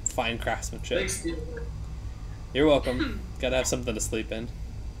 Fine craftsmanship. Thanks, Diego. You're welcome. Gotta have something to sleep in.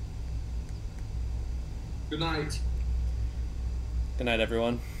 Good night. Good night,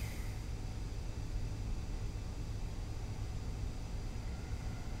 everyone.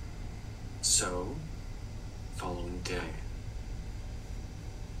 So, following day,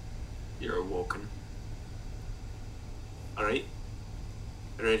 you're awoken. Alright?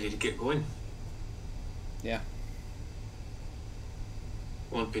 Ready to get going? Yeah.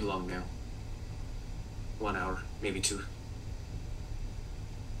 Won't be long now. 1 hour, maybe 2.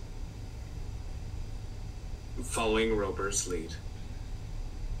 Following Rober's lead,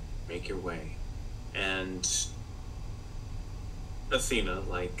 make your way. And Athena,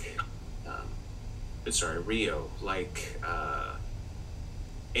 Rio,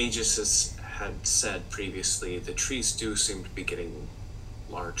 Aegis had said previously, the trees do seem to be getting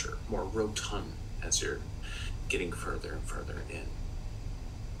larger, more rotund as you're getting further and further in.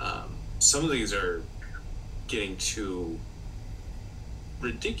 Some of these are getting to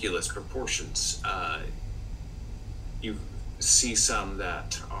ridiculous proportions. You see some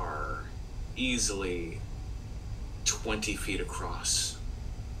that are easily 20 feet across.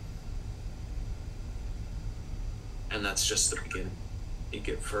 And that's just the beginning. You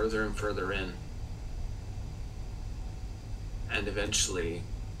get further and further in. And eventually,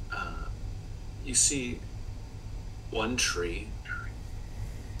 you see one tree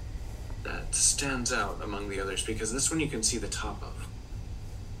that stands out among the others, because this one you can see the top of.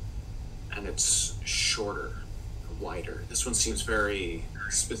 And it's shorter, wider. This one seems very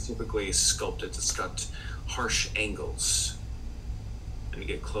specifically sculpted. It's got harsh angles. And you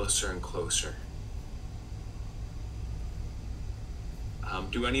get closer and closer.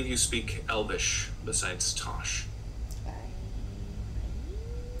 Do any of you speak Elvish besides Tosh?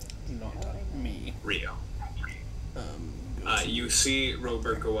 Not me. Rio. You see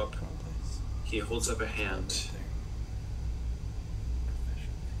Robert go up. He holds up a hand.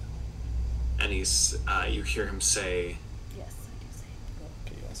 And you hear him say, Yes, I do say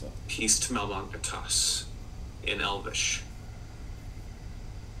it. Okay, you also. Peace to Malmognatas in Elvish.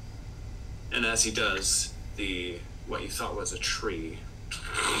 And as he does, what you thought was a tree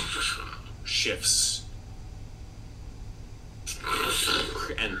shifts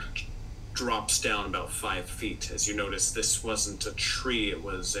and drops down about 5 feet. As you notice, this wasn't a tree, it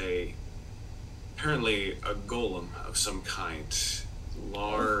was apparently a golem of some kind.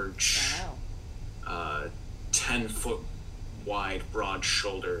 Large, Wow. 10-foot wide, broad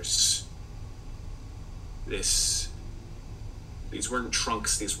shoulders. These weren't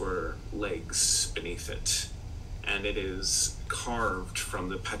trunks, these were legs beneath it. And it is carved from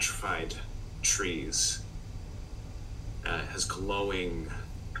the petrified trees. It has glowing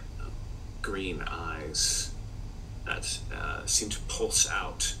green eyes that seem to pulse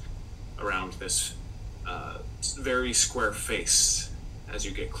out around this very square face. As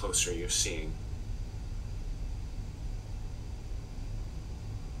you get closer, you're seeing.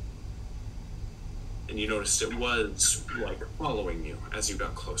 And you noticed it was following you as you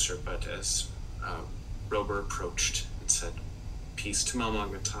got closer, but as Rober approached and said, Peace to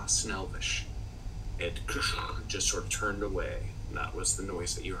Malmognatas in Elvish, it just sort of turned away, and that was the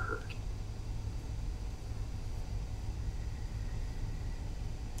noise that you heard.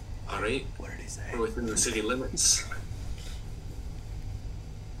 Alright, What did he say? we're within the city limits.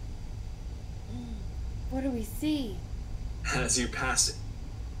 What do we see? As you pass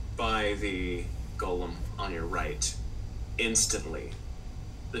by the golem on your right, instantly,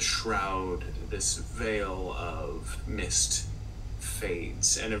 the shroud, this veil of mist,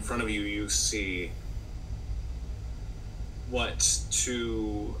 fades, and in front of you, you see what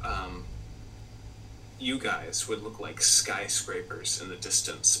to you guys would look like skyscrapers in the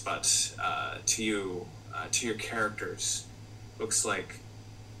distance, but to you, to your characters, looks like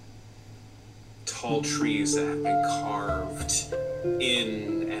tall trees that have been carved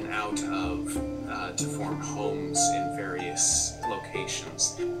in and out of to form homes in various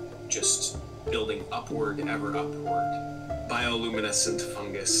locations, just building upward, ever upward. Bioluminescent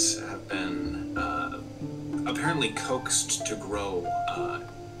fungus have been apparently coaxed to grow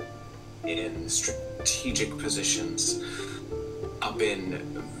in strategic positions up in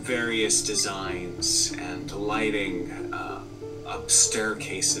various designs and lighting up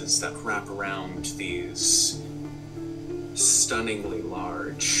staircases that wrap around these stunningly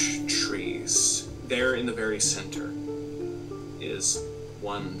large trees. There in the very center is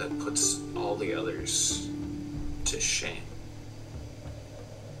one that puts all the others to shame.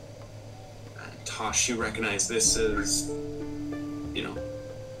 And Tosh, you recognize this as, you know,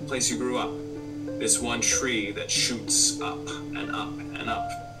 the place you grew up. This one tree that shoots up and up and up,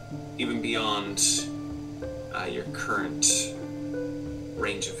 even beyond your current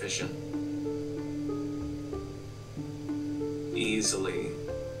range of vision. Easily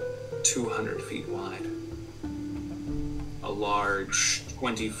 200 feet wide. A large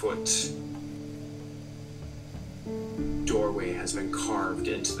 20-foot doorway has been carved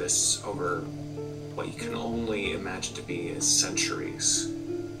into this over what you can only imagine to be as centuries.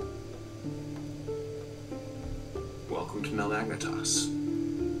 Welcome to Melagnatos.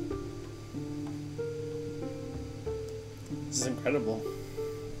 This is incredible.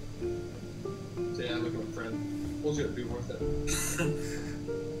 So yeah, look at my friend. Told you it'd be worth it.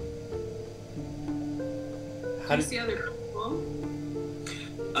 How Do you did see other people?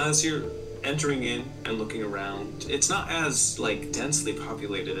 As you're entering in and looking around, it's not as like densely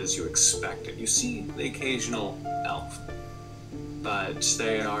populated as you expected. You see the occasional elf, but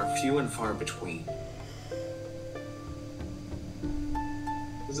they are few and far between.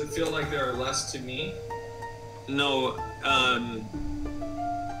 Does it feel like there are less to me? No,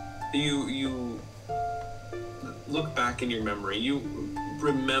 you look back in your memory. You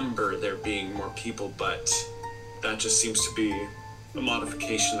remember there being more people, but that just seems to be a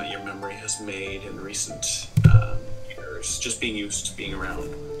modification that your memory has made in recent years. Just being used to being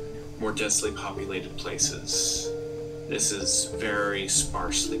around more densely populated places. This is very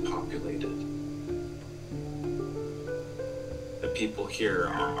sparsely populated. The people here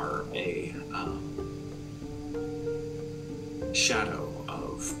are a shadow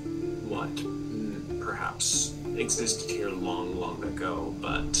of what perhaps existed here long, long ago,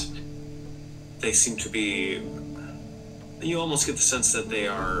 but they seem to be, you almost get the sense that they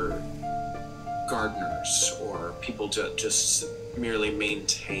are gardeners or people just merely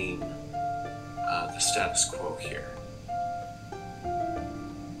maintain the status quo here.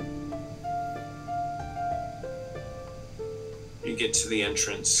 You get to the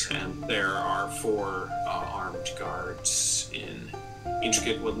entrance, and there are 4 armed guards in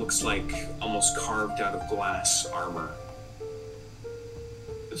intricate, what looks like almost carved out of glass armor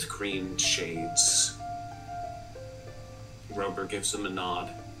with green shades. Rober gives them a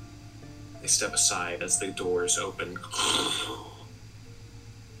nod. They step aside as the doors open.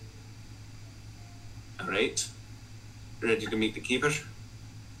 All right, ready to meet the keeper?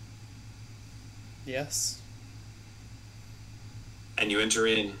 Yes. And you enter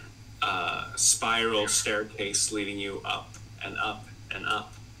in a spiral staircase leading you up and up and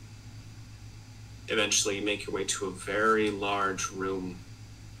up. Eventually you make your way to a very large room.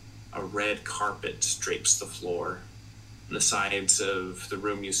 A red carpet drapes the floor. On the sides of the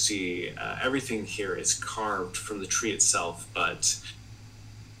room you see everything here is carved from the tree itself, but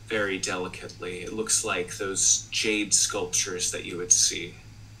very delicately. It looks like those jade sculptures that you would see.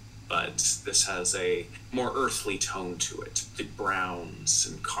 But this has a more earthly tone to it, the browns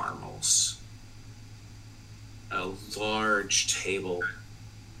and caramels. A large table,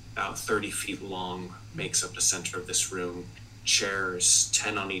 about 30 feet long, makes up the center of this room. Chairs,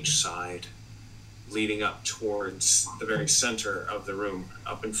 10 on each side, leading up towards the very center of the room.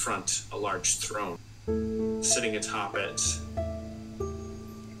 Up in front, a large throne. Sitting atop it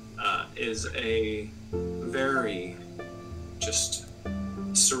is a very just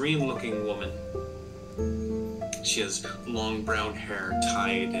serene-looking woman. She has long brown hair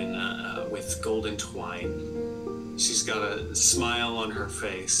tied in with golden twine. She's got a smile on her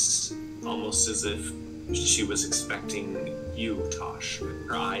face, almost as if she was expecting you, Tosh.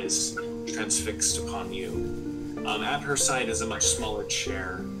 Her eyes transfixed upon you. At her side is a much smaller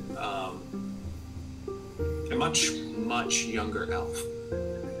chair. A much, much younger elf.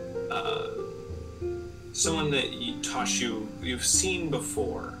 Someone that Tosh, you've seen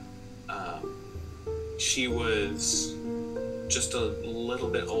before. She was just a little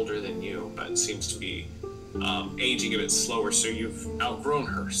bit older than you, but seems to be aging a bit slower, so you've outgrown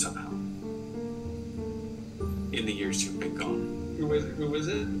her somehow in the years you've been gone. Who was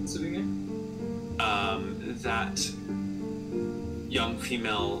it sitting there? That young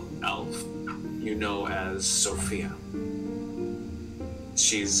female elf you know as Sophia.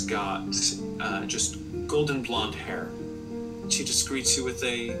 She's got just golden blonde hair. She just greets you with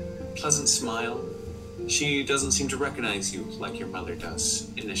a pleasant smile. She doesn't seem to recognize you like your mother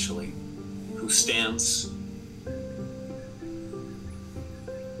does initially. Who stands?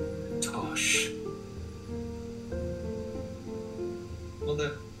 Tosh.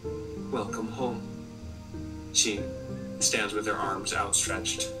 Mother. Welcome home. She stands with her arms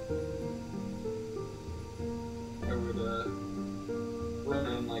outstretched. I would run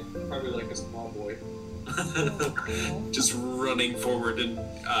in probably like a small boy. Just running forward and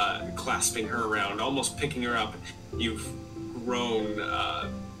clasping her around, almost picking her up. You've grown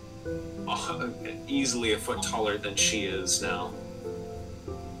easily a foot taller than she is now.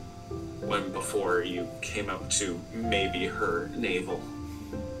 When before you came up to maybe her navel.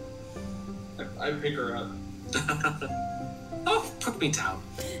 I pick her up. Oh, put me down.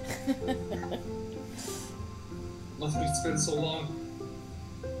 It's been so long.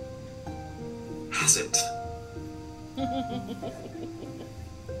 Has it?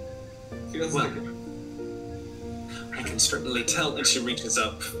 Feels Well, like it. I can certainly tell. And she reaches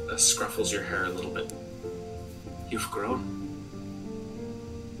up, scruffles your hair a little bit. You've grown.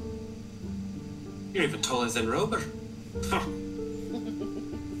 You're even taller than Rober. Huh.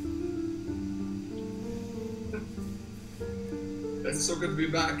 It's so good to be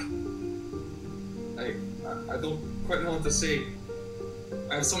back. I don't quite know what to say.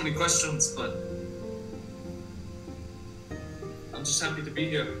 I have so many questions, but I'm just happy to be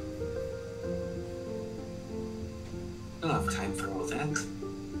here. I don't have time for all that.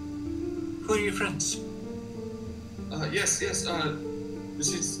 Who are your friends? Yes.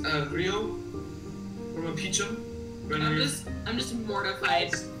 This is Rio from Apichum. I'm just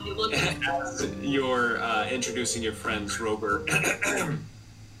mortified. You look at As you're introducing your friends, Rober.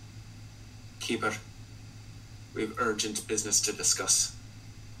 Keeper, we have urgent business to discuss.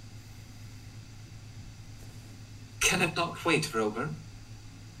 Can it not wait, Rober?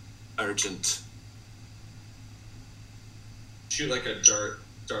 Urgent. Shoot like a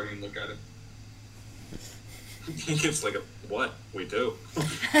darting look at him. He gives like a, what? We do.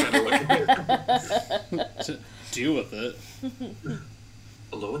 Kind of look at it. Deal with it.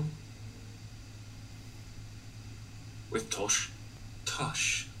 Alone? With Tosh?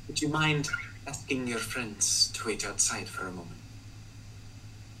 Tosh, would you mind asking your friends to wait outside for a moment?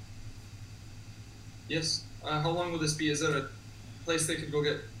 Yes. How long will this be? Is there a place they could go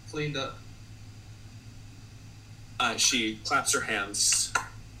get cleaned up? She claps her hands.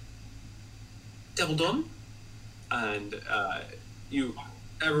 Double done. And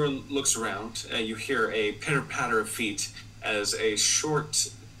everyone looks around. You hear a pitter patter of feet as a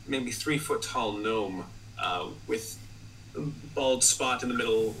short, maybe 3 foot tall gnome with a bald spot in the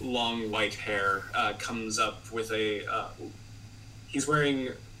middle, long white hair, comes up with he's wearing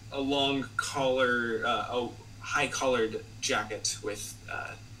a long collar, a high collared jacket with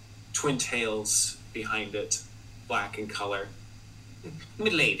twin tails behind it, black in color.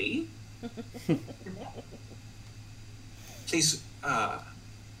 Milady, please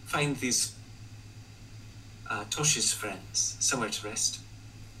find these Tosh's friends somewhere to rest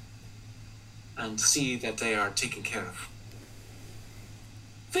and see that they are taken care of.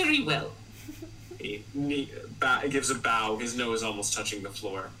 Very well. He gives a bow, his nose almost touching the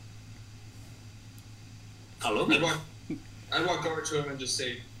floor. Follow me. I'd walk over to him and just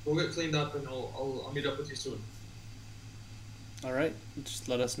say, "We'll get cleaned up, and I'll meet up with you soon." All right, just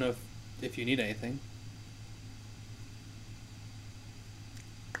let us know if you need anything.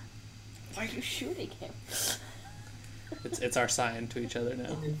 Why are you shooting him? It's our sign to each other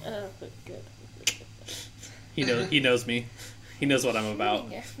now. Oh, good. He knows me. He knows what I'm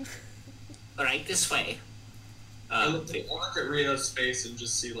about. All right, this way. I look at Rio's face and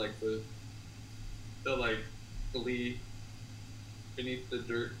just see like the glee beneath the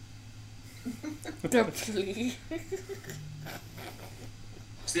dirt. The plea.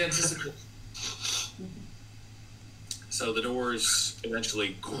 It's the anticipation. So the doors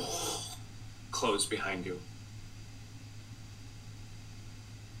eventually close behind you.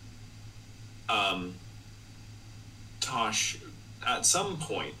 Tosh, at some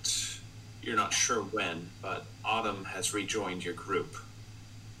point, you're not sure when, but Autumn has rejoined your group,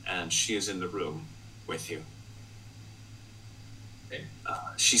 and she is in the room with you. Okay.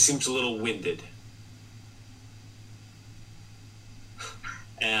 She seems a little winded.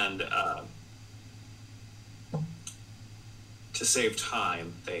 to save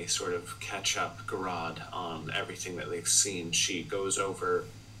time, they sort of catch up Garad on everything that they've seen. She goes over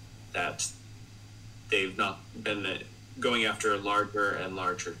that they've not been going after larger and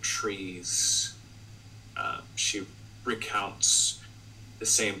larger trees. She recounts the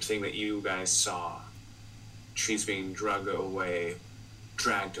same thing that you guys saw. Trees being dragged away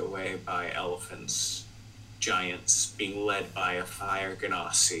by elephants, giants being led by a fire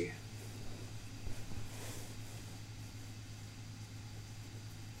Ganassi.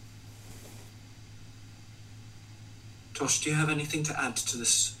 Tosh, do you have anything to add to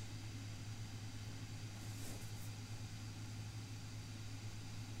this?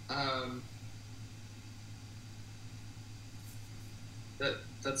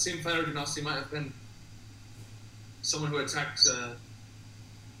 That same fire Ganassi might have been someone who attacked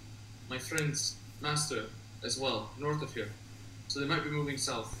my friend's master as well, north of here. So they might be moving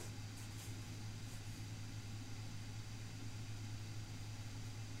south.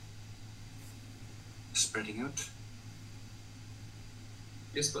 Spreading out?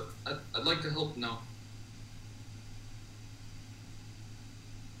 Yes, but I'd like to help now.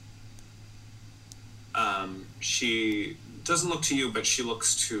 She doesn't look to you, but she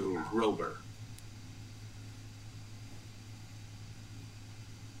looks to Rober.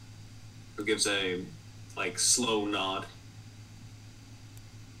 Who gives a, slow nod.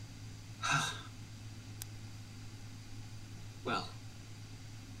 Well.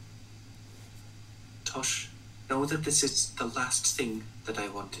 Tosh, know that this is the last thing that I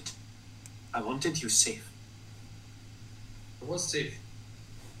wanted. I wanted you safe. I was safe.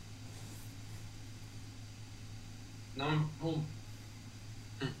 Now I'm home.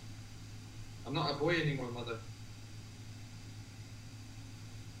 I'm not a boy anymore, Mother.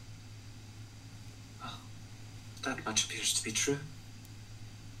 Well, that much appears to be true.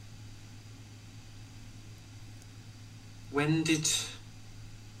 When did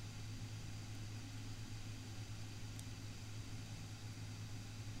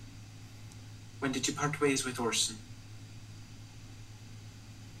you part ways with Orson?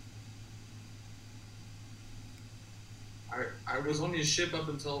 I was on his ship up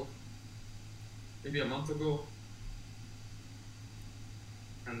until maybe a month ago.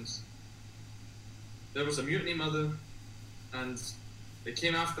 And there was a mutiny, Mother, and they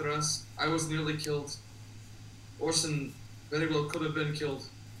came after us. I was nearly killed. Orson very well could have been killed.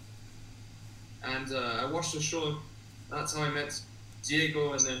 And I washed ashore. That's how I met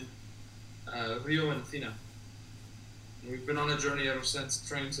Diego and then Rio and Athena. And we've been on a journey ever since,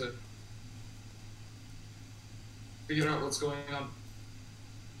 trying to figure out what's going on.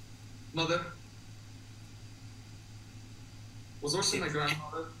 Mother, was Orson my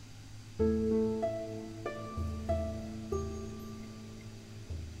grandfather?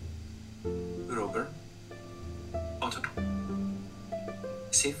 Rober? Autumn?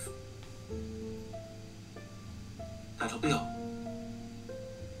 Safe? That'll be all.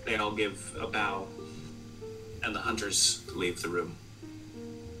 They all give a bow, and the hunters leave the room.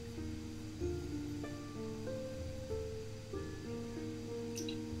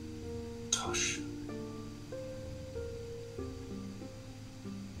 Tosh.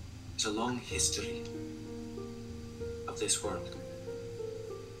 There's a long history of this world.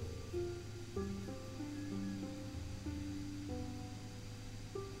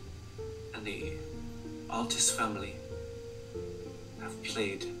 And the Altus family have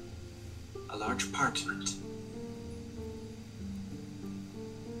played a large part in it.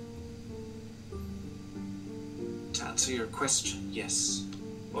 To answer your question, yes,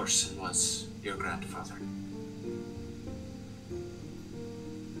 Orson was your grandfather.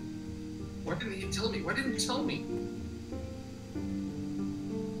 Why didn't he tell me? Why didn't you tell me?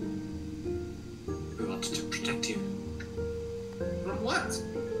 We wanted to protect you. From what?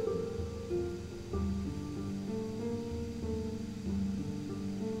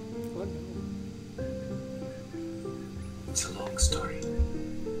 It's a long story.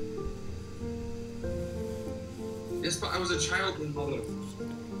 Yes, but I was a child when Mother.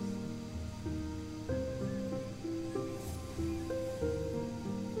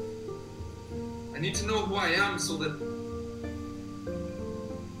 I need to know who I am so that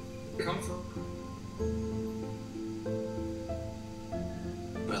comfort.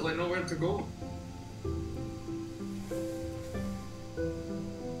 Well, I know where to go.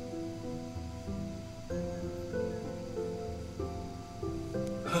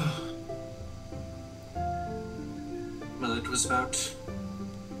 Well, it was about...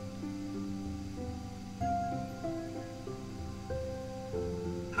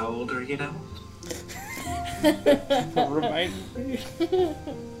 How old are you now? Remind me.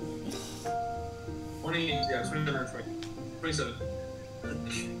 20, yeah, 20 or 20. 27.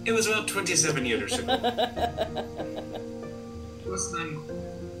 It was about 27 years ago. Plus 9.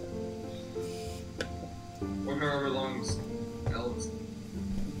 Or however long elves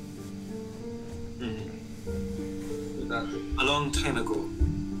do that. A long time ago,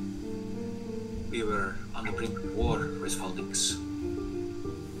 we were on the brink of war with Volnix.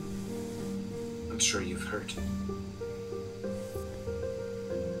 I'm sure you've heard.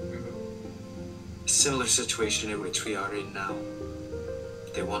 A similar situation in which we are in now.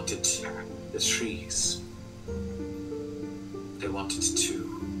 They wanted the trees. They wanted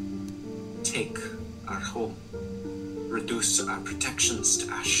to take our home, reduce our protections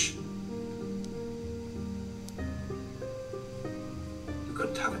to ash. We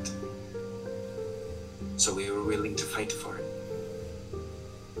couldn't have it. So we were willing to fight for it.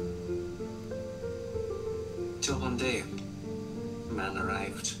 Till one day, a man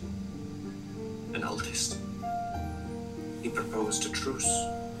arrived, an cultist. He proposed a truce.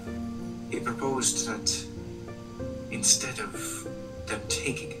 He proposed that instead of them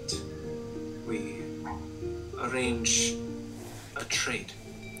taking it, we arrange a trade.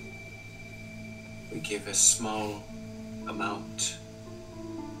 We give a small amount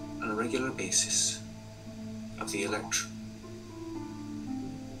on a regular basis of the electrum.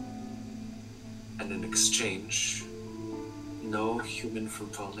 And in exchange, no human from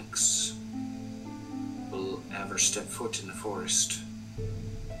Volnix will ever step foot in the forest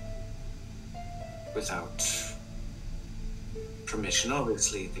without permission.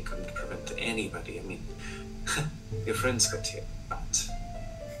 Obviously, they couldn't prevent anybody. I mean, your friends got here, but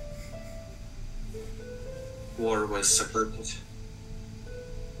war was subverted.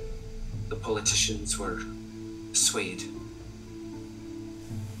 The politicians were swayed.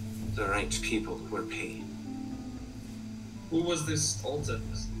 The right people were paid. Who was this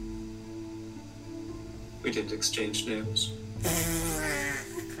Altus? We didn't exchange names.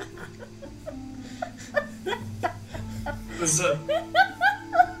 What's that?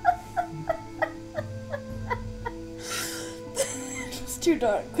 It's too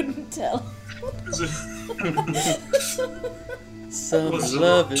dark, couldn't tell. Some Was there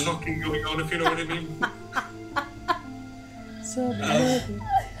loving. talking going on, if you know what I mean? Some loving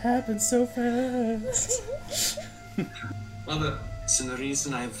happens so fast. Mother, So the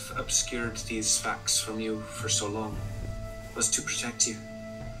reason I've obscured these facts from you for so long was to protect you.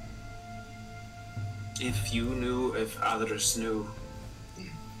 If you knew, if others knew,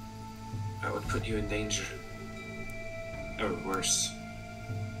 I would put you in danger. Or worse.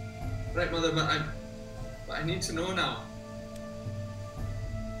 right, Mother, but I need to know now.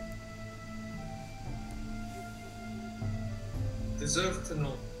 Deserve to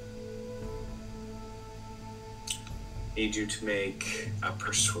know. Need you to make a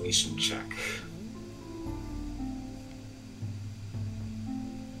persuasion check.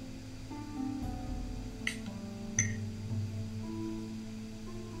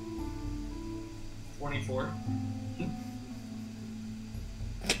 $24.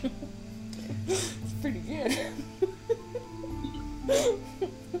 It's pretty good.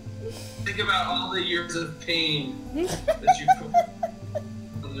 Think about all the years of pain that you put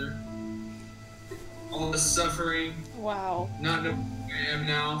under. All the suffering, Wow. not knowing who I am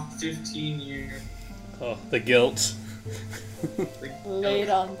now, 15 years. Oh, the guilt. Like, Laid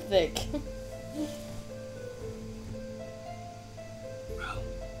on thick. Well,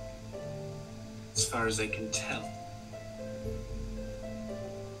 as far as I can tell,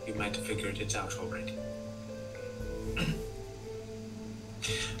 you might have figured it out already.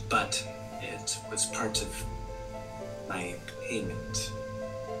 But it was part of my payment.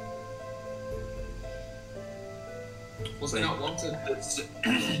 Was I not wanted?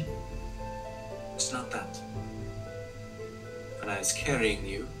 It's not that. When I was carrying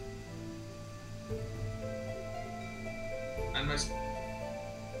you, And my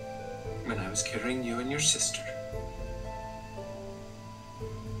when I was carrying you and your sister,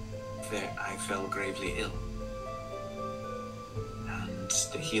 I fell gravely ill. And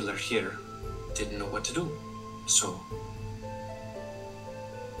the healer here didn't know what to do. So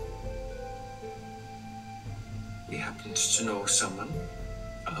we happened to know someone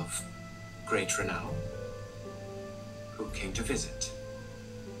of great renown who came to visit.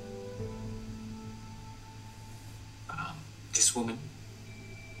 This woman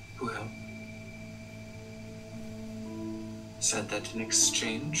who helped said that in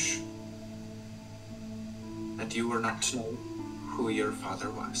exchange that you were not to know who your father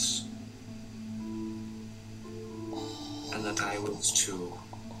was, and that I was to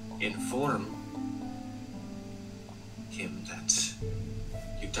inform him that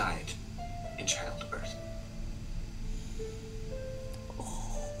you died in childbirth.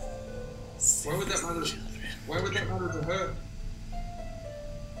 Why would that matter? Why would that matter to her?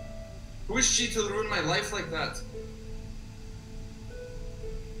 Who is she to ruin my life like that?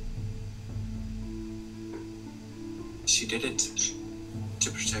 She did it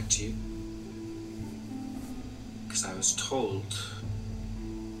to protect you. Because I was told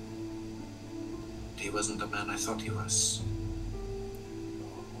he wasn't the man I thought he was.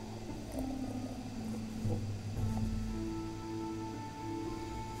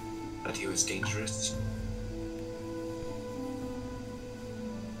 That he was dangerous.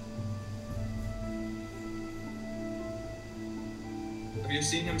 Have you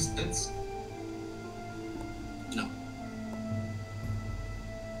seen him since? No.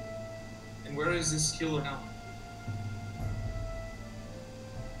 And where is this healer now?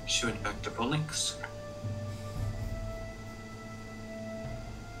 She went back to Phoenix.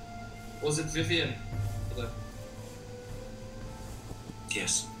 Was it Vivian?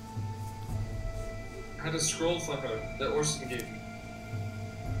 Yes. I had a scroll for her that Orson gave me.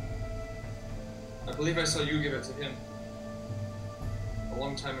 I believe I saw you give it to him. A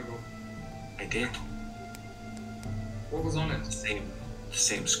long time ago. I did. What was on it? The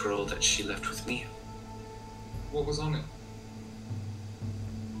same scroll that she left with me. What was on it?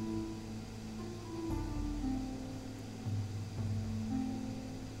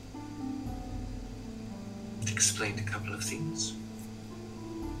 It explained a couple of things.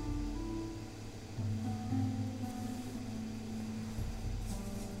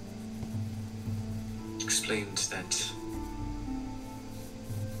 It explained that,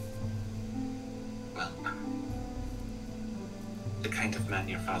 well, the kind of man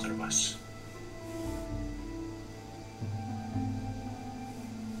your father was.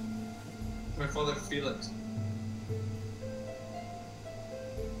 My father, Felix.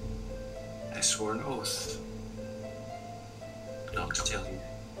 I swore an oath not to tell you.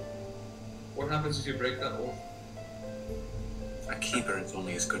 What happens if you break that oath? A keeper is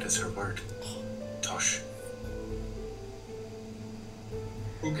only as good as her word. Tosh.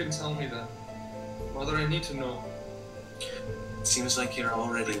 Who can tell me that? Mother, I need to know. Seems like you're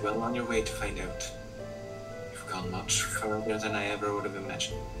already well on your way to find out. You've gone much further than I ever would have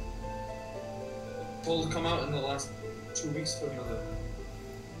imagined. Paul's come out in the last 2 weeks for Mother.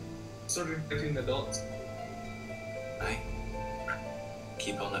 Started connecting the dots. Aye.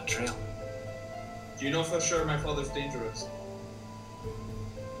 Keep on that trail. Do you know for sure my father's dangerous?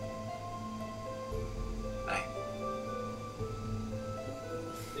 Aye.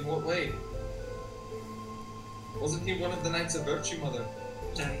 In what way? Wasn't he one of the Knights of Virtue, Mother?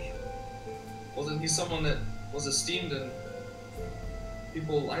 Aye. Wasn't he someone that was esteemed and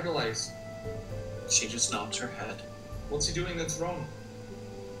people idolized? She just nods her head. What's he doing that's wrong?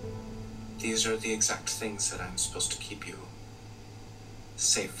 These are the exact things that I'm supposed to keep you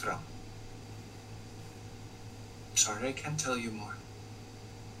safe from. Sorry I can't tell you more.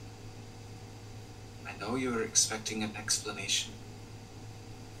 I know you were expecting an explanation,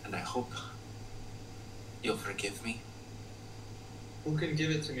 and I hope you'll forgive me. Who can give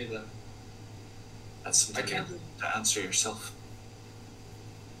it to me then? That's something I can't- you have to answer yourself.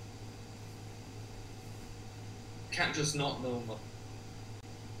 Can't just not know, Mother.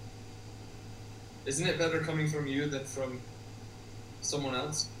 Isn't it better coming from you than from someone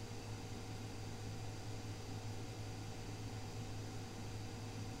else?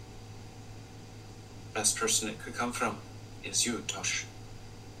 Best person it could come from is you, Tosh.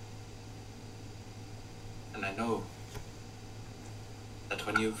 And I know that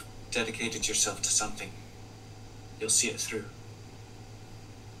when you've dedicated yourself to something, you'll see it through.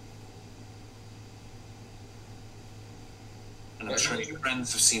 And I'm But sure you- your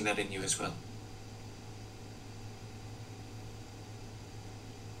friends have seen that in you as well.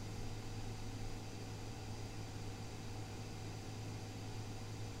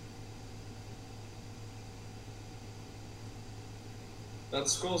 That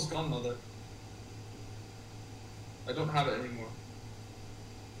scroll's gone, Mother. I don't have it anymore.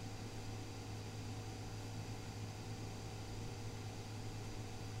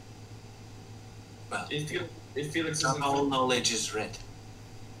 Well, If Felix not isn't all knowledge is red.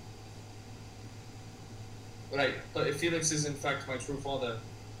 right, but if Felix is in fact my true father,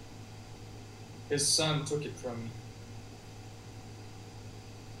 his son took it from me.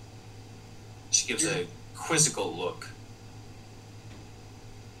 She gives a quizzical look.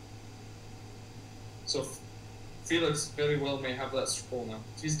 So Felix very well may have that scroll now.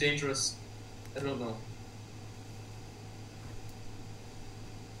 If he's dangerous, I don't know.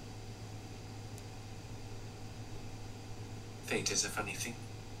 Fate is a funny thing.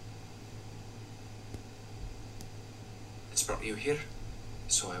 It's brought you here,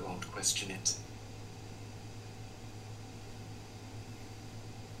 so I won't question it.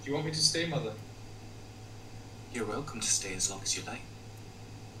 Do you want me to stay, Mother? You're welcome to stay as long as you like.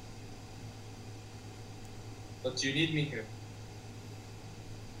 But do you need me here?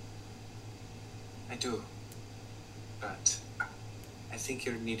 I do. But I think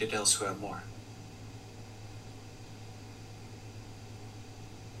you're needed elsewhere more.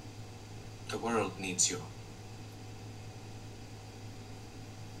 The world needs you.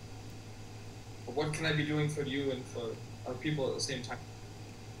 But what can I be doing for you and for our people at the same time?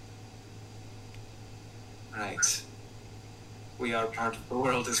 Right. We are part of the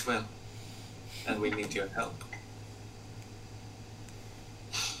world as well. And we need your help.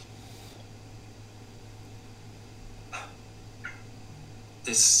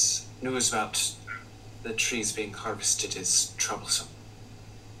 This news about the trees being harvested is troublesome.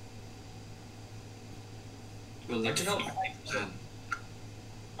 We'll need to help find a plan.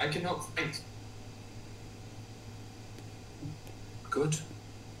 I can help fight. Good.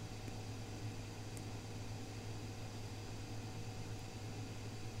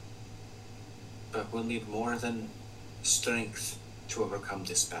 But we'll need more than strength to overcome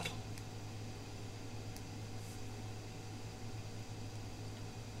this battle.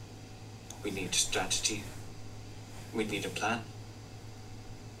 We need strategy. We need a plan.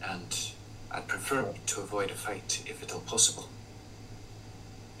 And I'd prefer to avoid a fight if at all possible.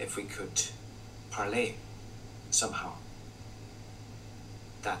 If we could parley somehow,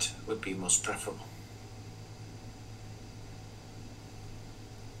 that would be most preferable.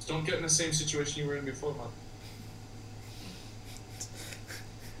 Just don't get in the same situation you were in before, Mother.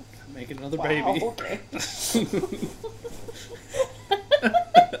 Make another Wow, baby. okay.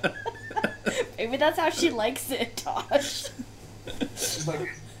 Maybe that's how she likes it, Tosh. She's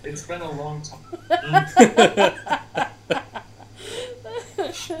like, it's been a long time.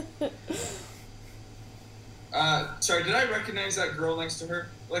 Sorry, did I recognize that girl next to her?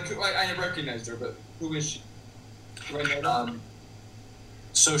 Like, I recognized her, but who is she? Do I know that?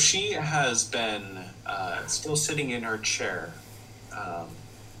 So she has been still sitting in her chair.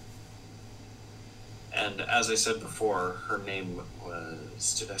 And as I said before, her name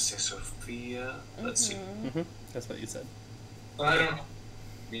was, did I say Sophia? Let's see. Mm-hmm. That's what you said. But I don't know.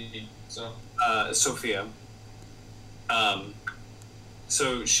 Me, so. Sophia.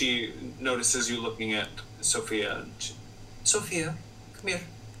 So she notices you looking at Sophia. And Sophia, come here.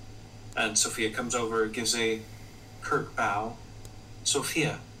 And Sophia comes over, gives a curt bow.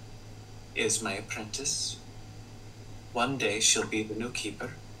 Sophia is my apprentice. One day she'll be the new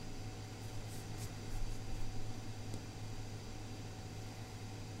keeper.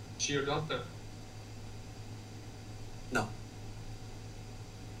 She your daughter? No,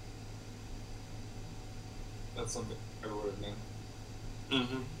 That's something I would have known.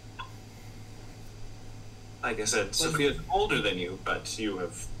 mm-hmm. Like I said, Sophia's older than you, but you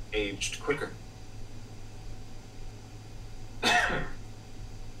have aged quicker.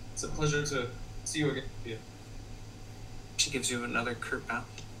 It's a pleasure to see you again. Yeah. She gives you another curt bow.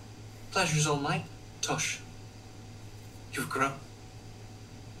 Pleasure's all mine, Tosh. You've grown.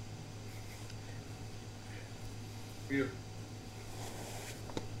 You.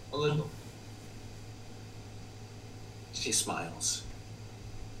 A little. She smiles.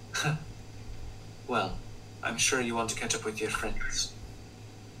 Well, I'm sure you want to catch up with your friends.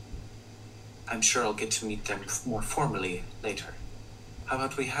 I'm sure I'll get to meet them more formally later. How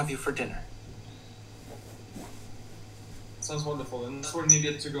about we have you for dinner? Sounds wonderful. And that's where we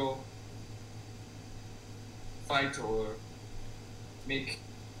needed to go fight or make.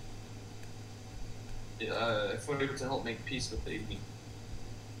 If we're able to help make peace with the evening.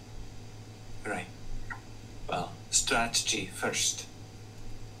 Right. Well, strategy first.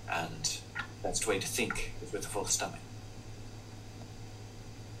 And best way to think is with a full stomach.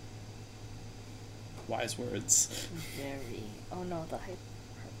 Wise words. Very. Oh no, the hyper.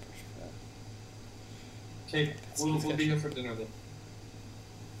 Okay, we'll be here for dinner then.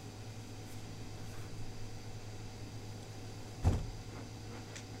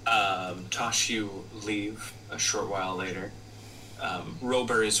 Tosh, you leave a short while later.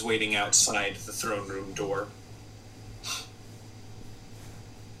 Rober is waiting outside the throne room door.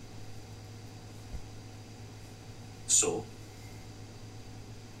 So,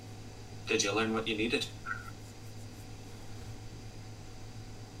 did you learn what you needed?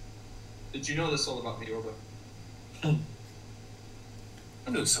 Did you know this all about me, Robert? I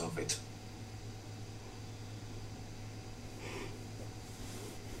knew some of it.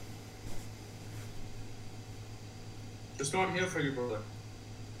 Just know I'm here for you, brother.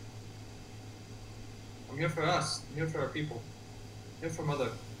 I'm here for us. I'm here for our people. Hear from mother.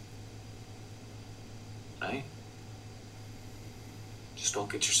 Aye. Just don't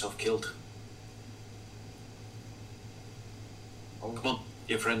get yourself killed. Oh, Come on,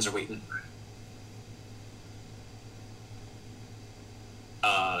 your friends are waiting.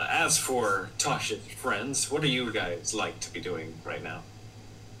 As for Tasha's friends, what are you guys like to be doing right now?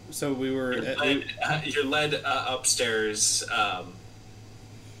 So we were. You're led upstairs,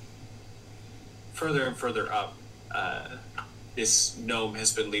 further and further up. This gnome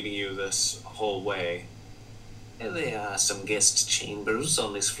has been leading you this whole way. There are some guest chambers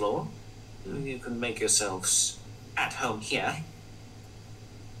on this floor. You can make yourselves at home here.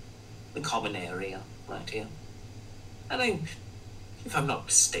 The common area, right here. And if I'm not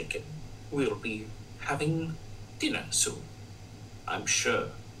mistaken, we'll be having dinner soon. I'm sure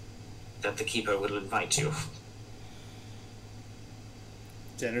that the keeper will invite you.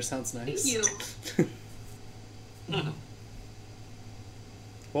 Dinner sounds nice. Thank you.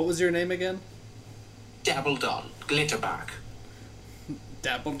 What was your name again? Dabbled on, Glitterbark.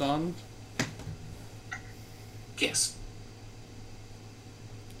 Dabbled on? Yes.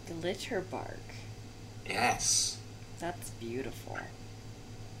 Glitterbark. Yes. That's beautiful.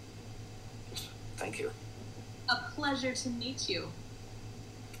 Thank you. A pleasure to meet you.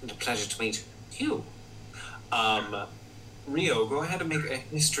 And a pleasure to meet you. Rio, go ahead and make a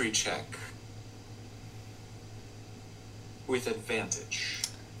history check. With advantage.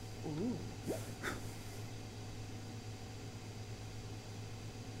 Ooh.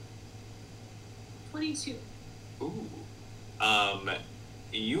 $22. Ooh.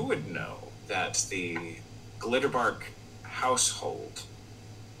 You would know that the Glitterbark household,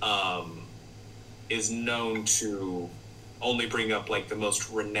 is known to only bring up, like, the most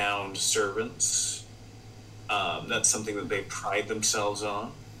renowned servants. That's something that they pride themselves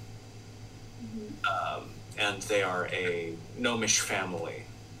on. And they are a gnomish family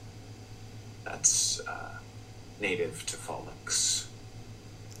that's native to Falmix.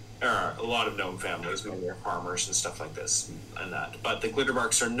 There are a lot of gnome families, maybe they're farmers and stuff like this and that. But the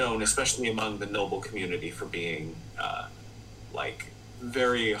Glitterbarks are known, especially among the noble community, for being like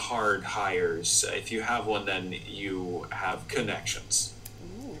very hard hires. If you have one, then you have connections.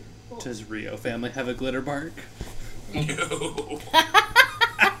 Ooh. Does Rio family have a glitter bark? No.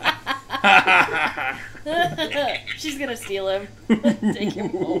 She's gonna steal him. Take him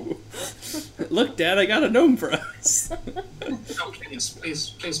home. Look, Dad, I got a gnome for us. No,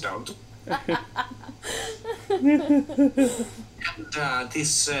 please don't. And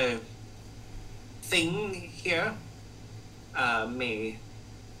this thing here may,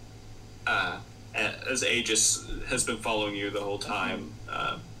 as Aegis has been following you the whole time,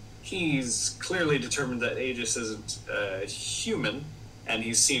 he's clearly determined that Aegis isn't human, and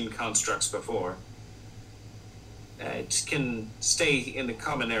he's seen constructs before. It can stay in the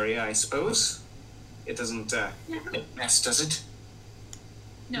common area, I suppose. It doesn't mess, does it?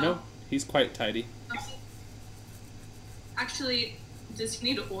 No. He's quite tidy. Actually, does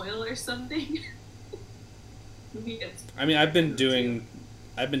he need oil or something? Yes. I mean, I've been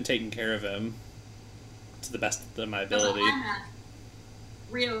taking care of him to the best of my That's what ability. I'm at.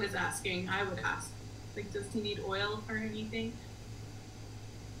 Rio is asking. I would ask. Like, does he need oil or anything?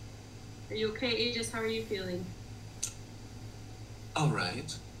 Are you okay, Aegis? How are you feeling? All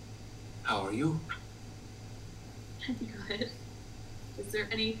right. How are you? Good. Is there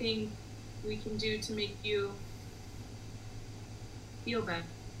anything we can do to make you feel better?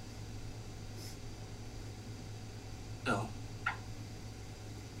 No.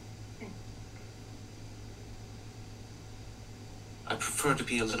 Okay. I prefer to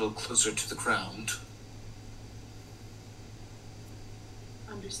be a little closer to the ground.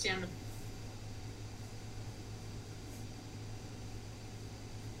 Understandable.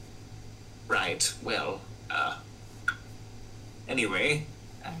 Right, well, anyway,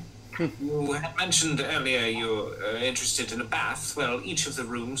 you had mentioned earlier you're interested in a bath. Well, each of the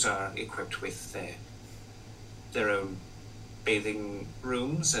rooms are equipped with their own bathing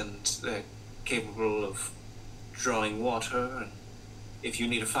rooms, and they're capable of drawing water. And if you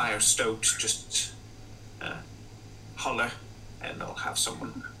need a fire stoked, just holler, and I'll have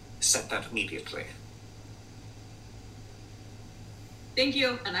someone set that immediately. Thank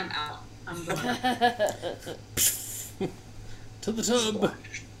you, and I'm out. I'm going. To the tub.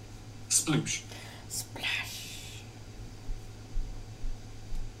 Sploosh. Splash.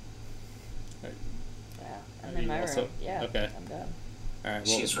 Right. Yeah, Are I'm in you my also- room. Yeah, okay. I'm done. All right.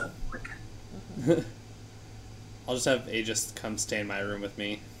 She's Well, right. I'll just have Aegis come stay in my room with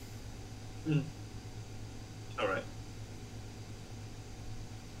me. All right.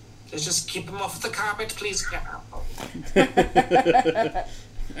 Just keep him off the carpet, please.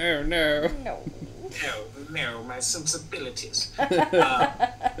 Oh no. No. No, my sensibilities.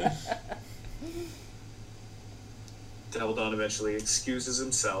 Deldon eventually excuses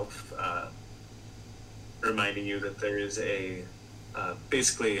himself, reminding you that there is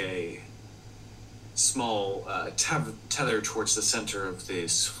basically a small tether towards the center of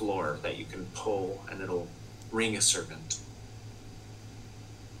this floor that you can pull, and it'll ring a servant.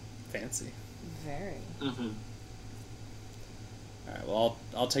 Fancy. Very. Mm-hmm. All right. Well,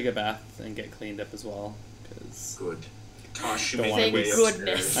 I'll take a bath and get cleaned up as well, because Good. Tosh, you Don't made wanna your way Thank upstairs.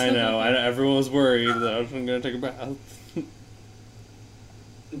 goodness. I know everyone was worried that I wasn't gonna take a bath.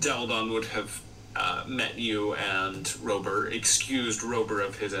 Deldon would have met you and Rober, excused Rober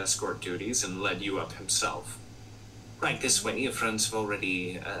of his escort duties, and led you up himself. Right this way, your friends have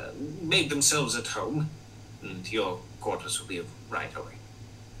already made themselves at home, and your quarters will be right away.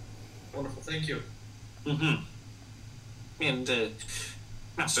 Wonderful, thank you. Mm-hmm. And,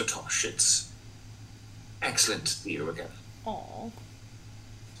 Master Tosh, it's excellent to see you again. Aw.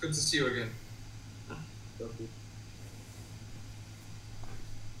 It's good to see you again.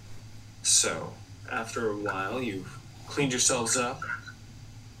 So, after a while, you've cleaned yourselves up,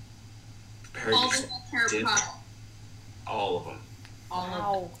 prepared All your the hair dip, product. all of them. All of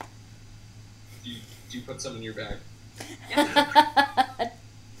Wow. Do you put some in your bag?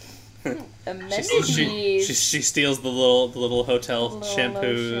 Amenities. She steals the little hotel Little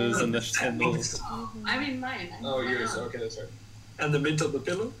shampoos and the them. I mean, mine. Oh, yours. Okay, that's right. And the mint on the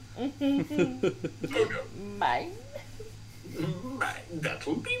pillow? Oh no. Mine. Mine. That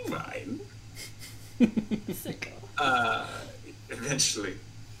will be mine. Sicko. Eventually,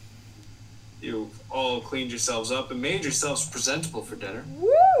 you've all cleaned yourselves up and made yourselves presentable for dinner.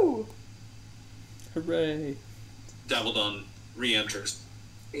 Woo! Hooray! Dabbledon re-enters.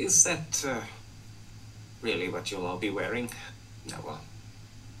 Is that really what you'll all be wearing? No, well.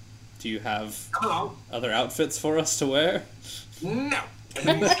 Do you have Hello? other outfits for us to wear? No.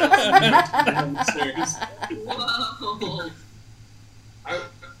 Whoa. I,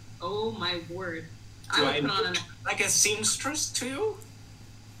 Oh my word. Do I would put on an. like a seamstress too?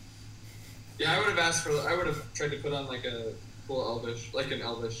 yeah, I would have tried to put on like a cool elvish, like an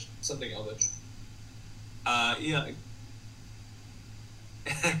elvish, something elvish. Yeah.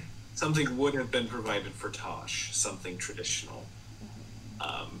 Something would have been provided for Tosh, something traditional.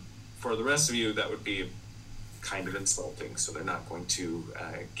 For the rest of you, that would be kind of insulting, so they're not going to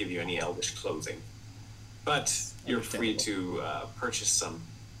give you any elvish clothing. But you're free to purchase some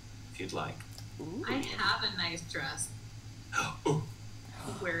if you'd like. I have a nice dress. Oh,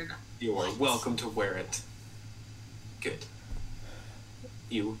 Wear it. you are welcome to wear it. Good.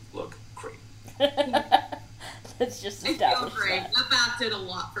 You look great. Let's just I feel establish great. that. That bath did a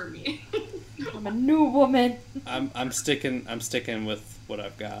lot for me. I'm a new woman. I'm sticking with what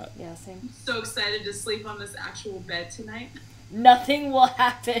I've got. Yeah, same. I'm so excited to sleep on this actual bed tonight. Nothing will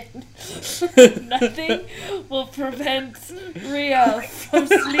happen. Nothing will prevent Rhea from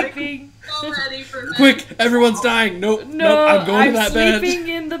sleeping. So ready for bed. Quick! Everyone's dying! Nope, No, nope, I'm going to that bed. sleeping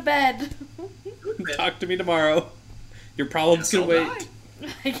in the bed. Talk to me tomorrow. Your problems can I'll wait.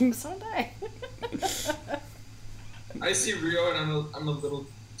 I can so die. I see Rio and I'm a little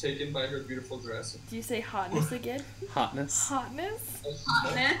taken by her beautiful dress. Do you say hotness again? Hotness. Hotness?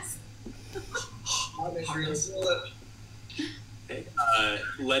 Hotness. Okay.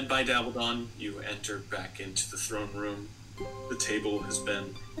 Led by Dabbledon, you enter back into the throne room. The table has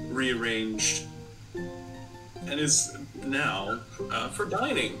been rearranged and is now for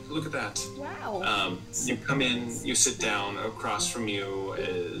dining. Look at that. Wow. You come in, you sit down. Across from you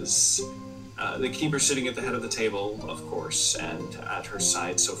is the keeper sitting at the head of the table, of course, and at her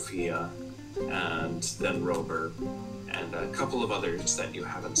side, Sophia, and then Rober, and a couple of others that you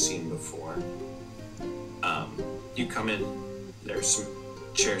haven't seen before. You come in, there's some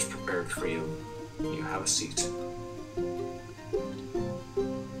chairs prepared for you. You have a seat.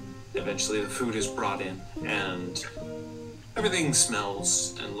 Eventually the food is brought in, and everything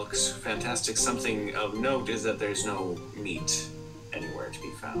smells and looks fantastic. Something of note is that there's no meat anywhere to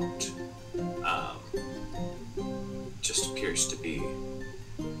be found. Just appears to be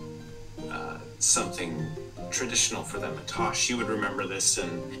something traditional for them. And Tosh, you would remember this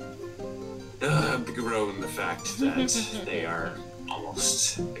and begroan the fact that they are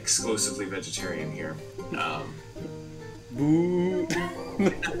almost exclusively vegetarian here. Boo.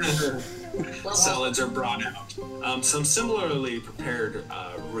 Salads are brought out. Some similarly prepared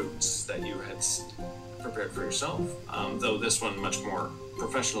roots that you had prepared for yourself, though this one much more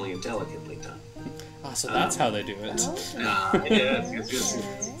professionally and delicately done. Ah, so that's how they do it. Okay.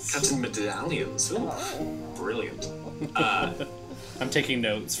 Yes. Cuts in medallions. Ooh, Oh. brilliant. I'm taking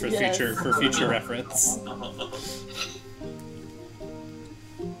notes for Yes. future reference.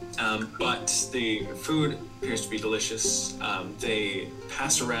 But the food appears to be delicious. They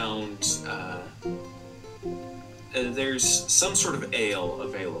pass around. There's some sort of ale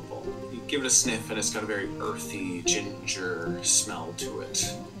available. You give it a sniff, and it's got a very earthy ginger smell to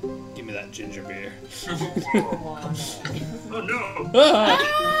it. Give me that ginger beer. Oh no!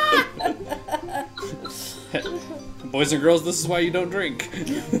 Boys and girls, this is why you don't drink.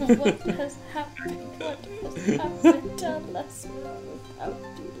 What has happened? What has happened? Tell us without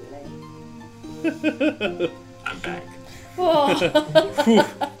delay. I'm back. Oh, Whew,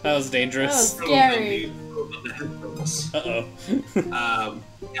 that was that dangerous. was scary. Uh-oh.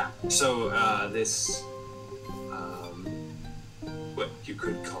 Yeah. So this, what you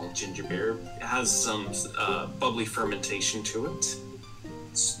could call ginger beer, has some bubbly fermentation to it.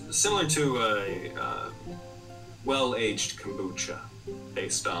 It's similar to a well-aged kombucha,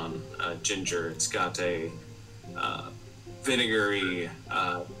 based on ginger. It's got a vinegary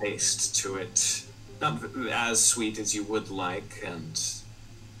taste to it, not as sweet as you would like, and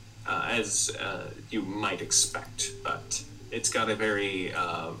as you might expect, but it's got a very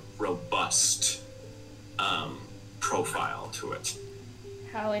robust profile to it.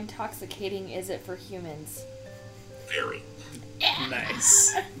 How intoxicating is it for humans? Very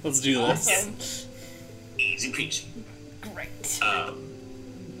Nice. Let's do this. Awesome. easy peasy. Great.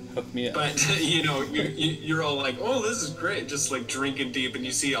 Hook me up. But you know, you're all like, "Oh, this is great!" Just like drinking deep, and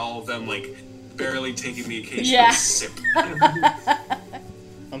you see all of them like barely taking the occasional Yeah. sip.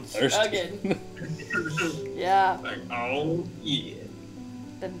 I'm thirsty. Again. Yeah. Like, oh yeah.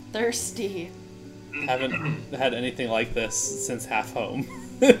 Been thirsty. Haven't had anything like this since Half Home.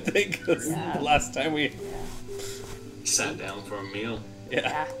 I think that's Yeah. the last time we. Sat down for a meal. Yeah.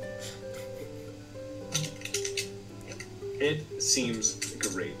 Yeah. It seems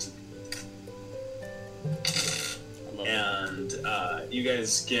great. I love it. And you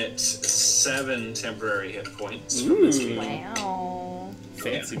guys get 7 temporary hit points from this Ooh. meal. Wow.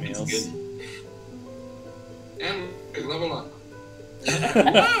 Fancy Yeah, it's meals. good. And we level up.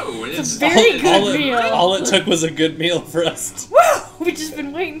 Whoa! It's a very good all, meal. all it took was a good meal for us. Woo! We've just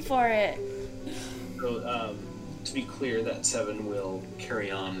been waiting for it. So, to be clear, that 7 will carry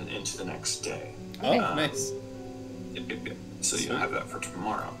on into the next day. Oh, Um, nice. Yep. So you'll have that for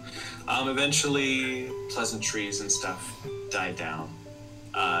tomorrow. Eventually, pleasantries and stuff die down.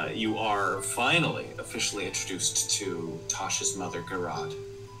 You are finally officially introduced to Tasha's mother, Garad.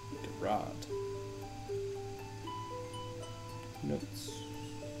 Rod. Notes.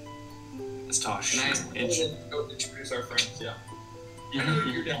 As Tosh And I go introduce our friends, yeah. I know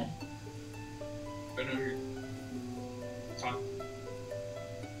who you're down. I know who you're talking.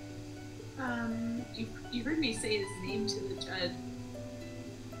 You heard me say his name to the judge.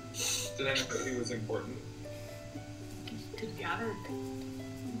 Did I know that he was important? Could gather.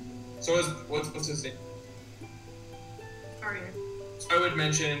 So what's his name? Arya. I would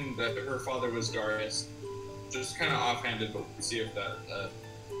mention that her father was Darius. Just kind of offhanded, but we'll see if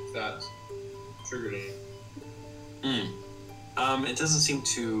that triggered it. It doesn't seem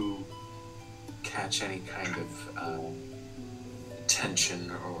to catch any kind of tension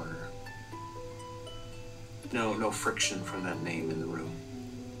or no friction from that name in the room.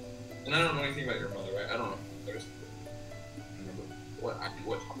 And I don't know anything about your mother, right? I don't know. There's what.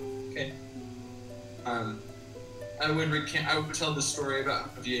 Okay. I would tell the story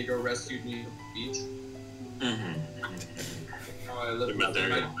about how Diego rescued me from the beach. How I lived with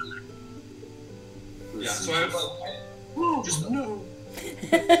him. Yeah. So I was just no.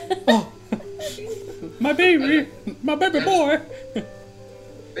 My baby! My baby boy!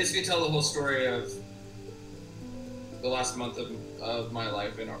 basically tell the whole story of the last month of my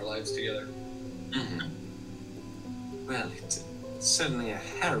life and our lives together. Well, it's certainly a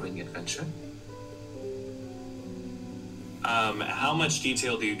harrowing adventure. How much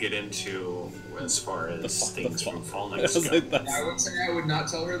detail do you get into as far as things from Fallnex go? I would say I would not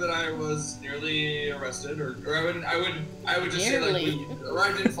tell her that I was nearly arrested, or I would just say like Nearly. we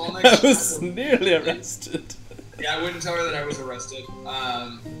arrived in Fallnex. I was nearly arrested. Yeah, I wouldn't tell her that I was arrested.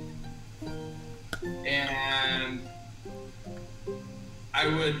 And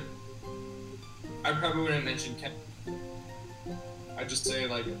I probably wouldn't mention Ken. I'd just say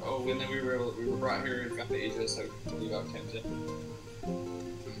like, oh, and then we were brought here and found the Aegis. I would tell you about Kenton.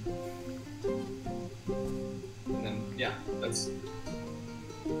 And then yeah, that's.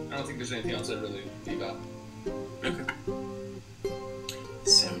 I don't think there's anything else I'd really leave out. Okay.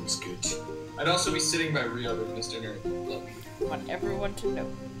 Sounds good. I'd also be sitting by Rio during this dinner. Look. Want everyone to know.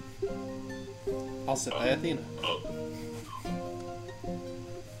 I'll sit by Athena. Oh.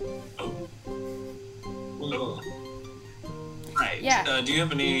 Right. Yeah. Do you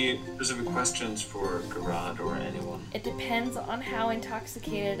have any specific questions for Garad or anyone? It depends on how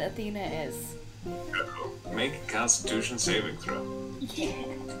intoxicated Athena is. Make a Constitution saving throw. Yeah.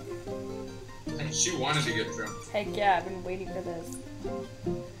 Hey, she wanted to get drunk. Heck yeah, I've been waiting for this.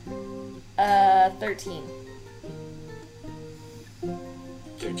 13.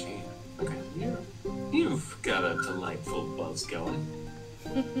 13. Okay. You've got a delightful buzz going.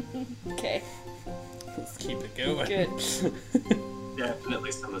 Okay, Let's keep it going. good.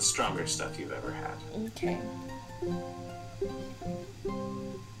 Definitely some of the stronger stuff you've ever had. Okay.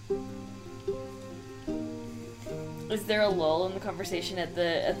 Is there a lull in the conversation at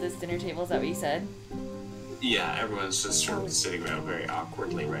this dinner table? Is that what you said? Yeah, everyone's just sort of sitting around very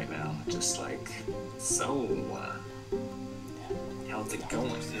awkwardly right now. Just like, so, how's it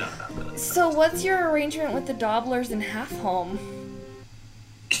going? No, not really. So what's your arrangement with the Dobblers in Half Home?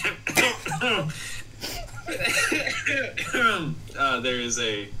 There is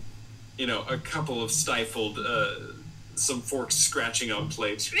a couple of stifled, some forks scratching on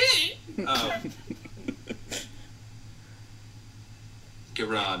plates.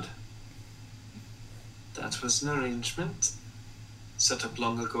 Gerard, that was an arrangement set up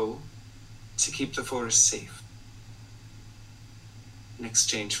long ago to keep the forest safe in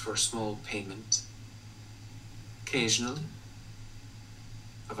exchange for a small payment, occasionally,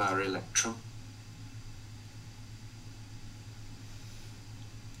 of our electrum.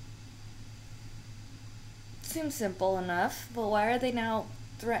 Seems simple enough, but why are they now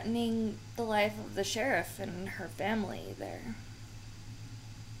threatening the life of the sheriff and her family there?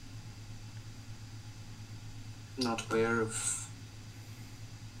 Not aware of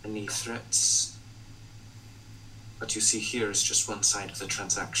any threats. What you see here is just one side of the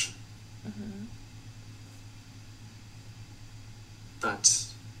transaction. Mm-hmm. But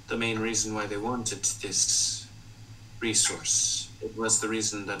the main reason why they wanted this resource, it was the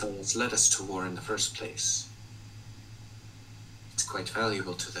reason that almost led us to war in the first place. It's quite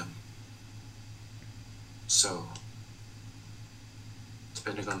valuable to them. So,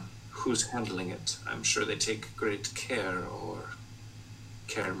 depending on who's handling it, I'm sure they take great care, or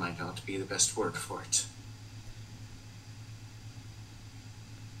care might not be the best word for it.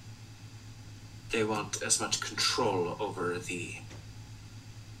 They want as much control over the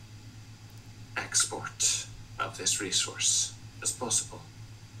export of this resource as possible.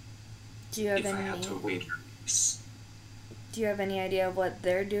 Do you have If I had to any? wager. Do you have any idea of what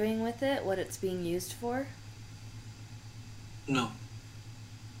they're doing with it? What it's being used for? No.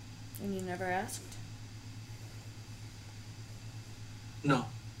 And you never asked? No.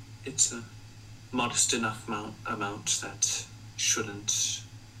 It's a modest enough amount that shouldn't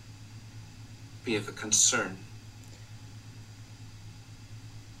be of a concern.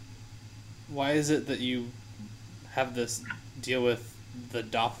 Why is it that you have this deal with the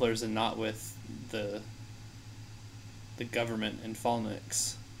Dopplers and not with the government in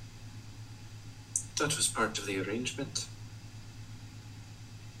Falnix? That was part of the arrangement.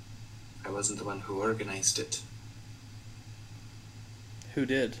 I wasn't the one who organized it. Who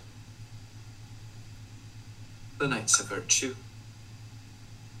did? The Knights of Virtue.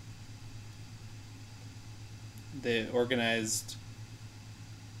 They organized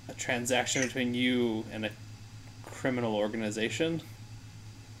a transaction between you and a criminal organization?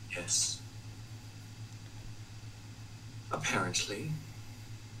 Yes. Apparently.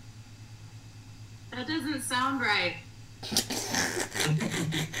 That doesn't sound right.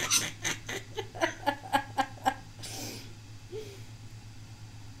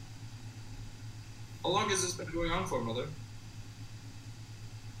 How long has this been going on for, Mother?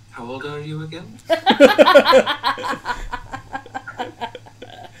 How old are you again?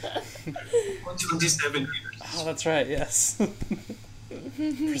 27 years. Oh, that's right, yes.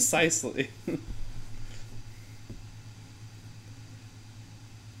 Precisely.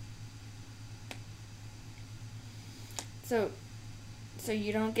 So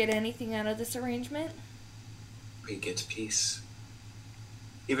you don't get anything out of this arrangement? We get peace.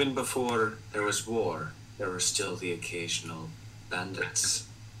 Even before there was war, there were still the occasional bandits,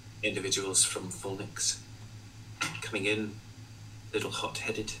 individuals from Phoenix, coming in, little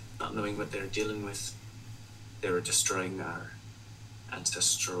hot-headed, not knowing what they're dealing with. They were destroying our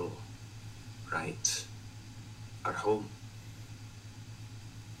ancestral right, our home.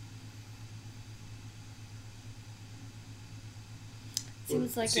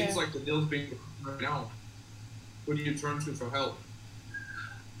 Seems like Seems like the deal's being right now. Who do you turn to for help?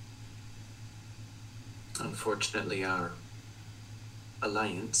 Unfortunately, our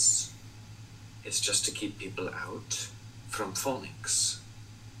alliance is just to keep people out from Phoenix.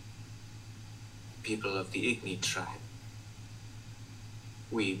 People of the Igni tribe.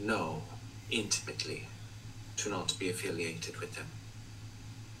 We know intimately to not be affiliated with them.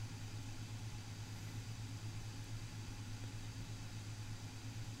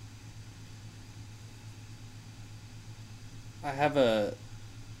 I have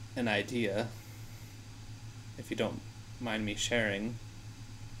an idea, if you don't mind me sharing.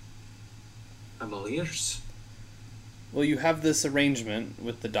 I'm all ears. Well, you have this arrangement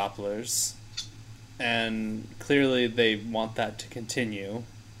with the Dopplers, and clearly they want that to continue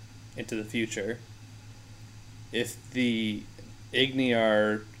into the future. If the Igni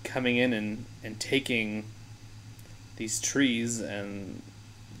are coming in and taking these trees, and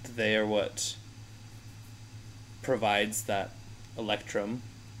they are what provides that electrum,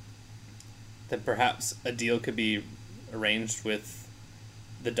 then perhaps a deal could be arranged with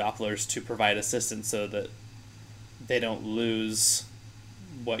the Dopplers to provide assistance so that they don't lose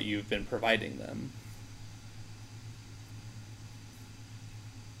what you've been providing them.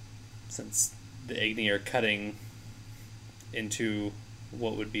 Since the Igni are cutting into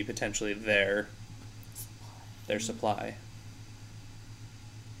what would be potentially their supply.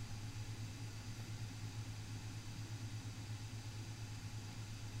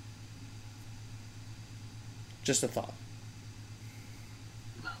 Just a thought.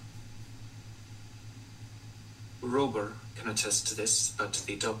 Rober can attest to this, but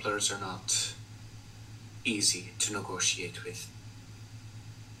the Dopplers are not easy to negotiate with.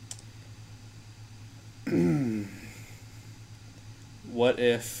 What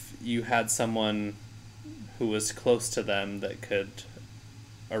if you had someone who was close to them that could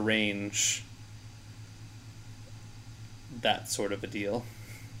arrange that sort of a deal?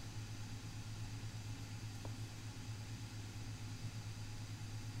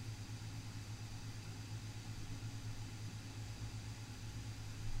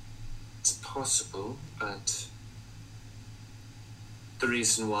 It's possible, but the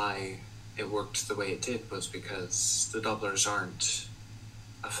reason why it worked the way it did was because the Dopplers aren't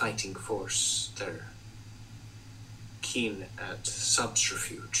a fighting force. They're keen at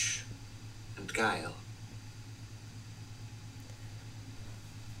subterfuge and guile.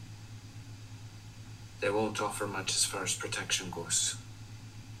 They won't offer much as far as protection goes.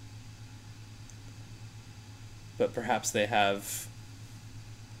 But perhaps they have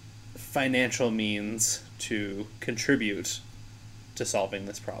financial means to contribute to solving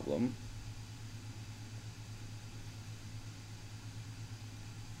this problem.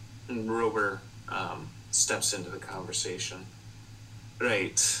 And Rober steps into the conversation.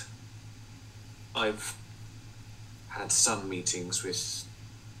 Right. I've had some meetings with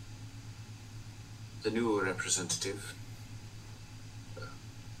the new representative,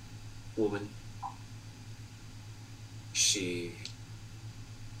 woman. She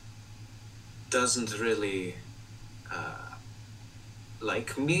doesn't really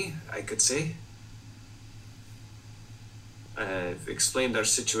like me, I could say. I've explained our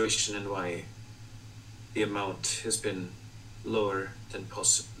situation and why the amount has been lower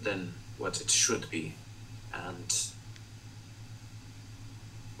than what it should be, and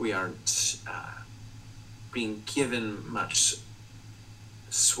we aren't being given much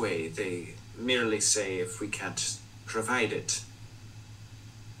sway. They merely say if we can't provide it,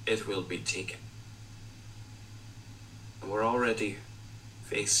 it will be taken. We're already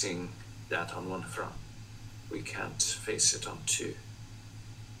facing that on one front. We can't face it on two.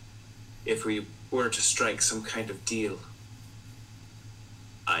 If we were to strike some kind of deal,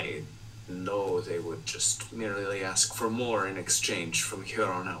 I know they would just merely ask for more in exchange from here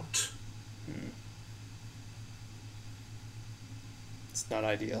on out. It's not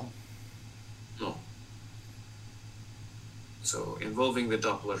ideal. No. So involving the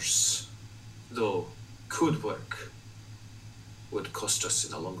Dopplers, though could work, would cost us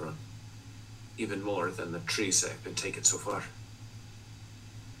in the long run. Even more than the trees that have been taken so far.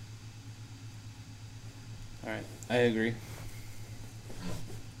 Alright, I agree.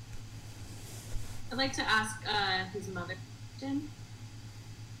 I'd like to ask his mother question.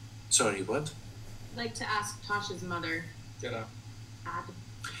 Sorry, what? I'd like to ask Tasha's mother. Get up. Ad,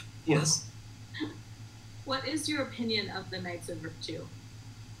 Yes. what is your opinion of the Knights of Virtue?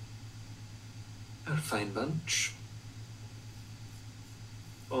 A fine bunch.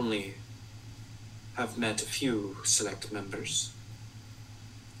 Only have met a few select members.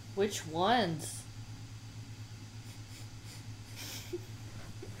 Which ones?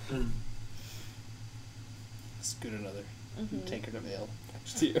 Scoot another Mhm. tankard of ale.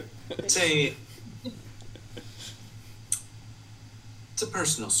 Next to you. Say It's a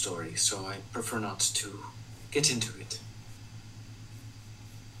personal story, so I prefer not to get into it.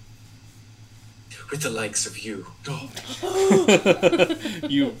 With the likes of you.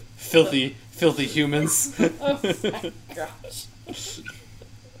 You filthy, filthy humans. Oh my gosh.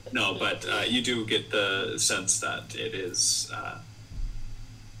 No, but you do get the sense that it is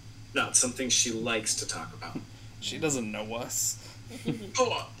not something she likes to talk about. She doesn't know us.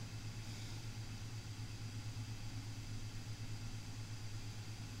 Go on.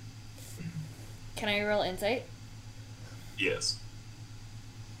 Can I roll insight? Yes.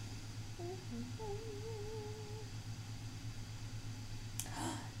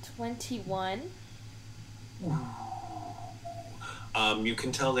 21. You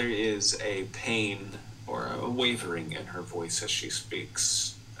can tell there is a pain or a wavering in her voice as she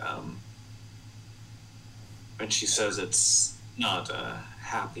speaks. When she says it's not a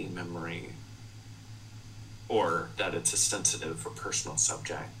happy memory or that it's a sensitive or personal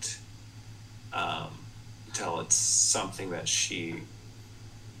subject. Tell it's something that she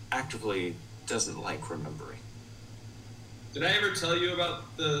actively doesn't like remembering. Did I ever tell you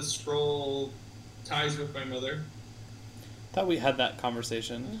about the scroll ties with my mother? Thought we had that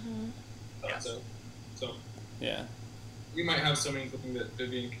conversation. Mm-hmm. Yes. So Yeah. we might have some inkling that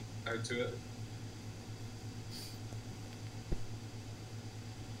Vivian can tie to it.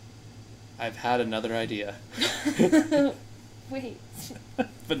 I've had another idea. Wait.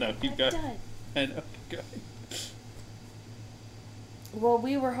 But no, keep I'm going. done. I know, keep going. Well,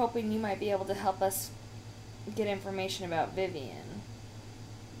 we were hoping you might be able to help us get information about Vivian.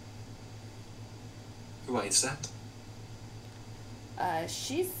 Why is that?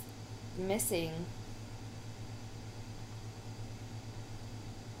 She's missing.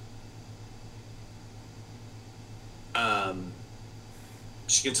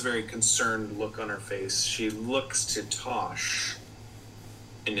 She gets a very concerned look on her face. She looks to Tosh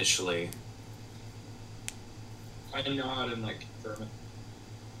initially. I nod and confirm it.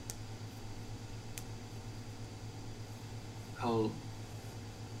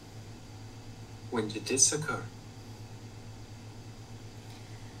 When did this occur?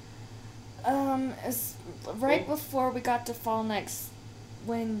 It's right before we got to Fall Next,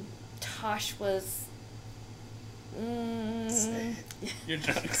 when Tosh was. You're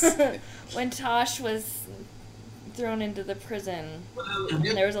drugs. When Tosh was thrown into the prison,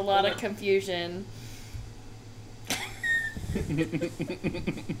 there was a lot of confusion.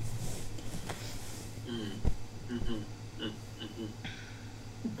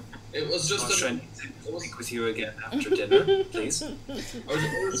 It was just Tosh, I a. need to speak with you again after dinner, please. It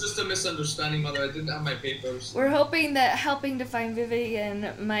was just a misunderstanding, Mother. I didn't have my papers. We're hoping that helping to find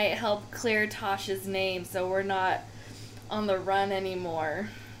Vivian might help clear Tosh's name so we're not on the run anymore.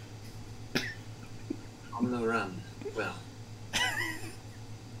 On the run. Well,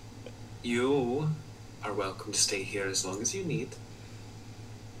 you are welcome to stay here as long as you need.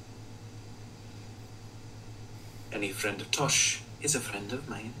 Any friend of Tosh is a friend of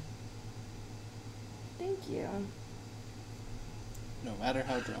mine. Thank you. No matter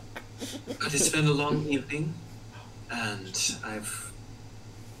how drunk. But it's been a long evening, and I've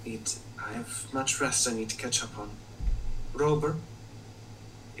much rest I need to catch up on. Rober,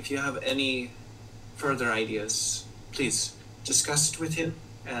 if you have any further ideas, please discuss it with him,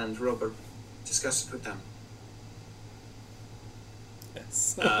 and Rober, discuss it with them.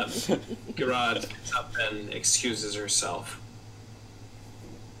 Yes. Gerard up and excuses herself.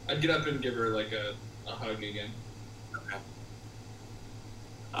 I'd get up and give her a hug again. Okay.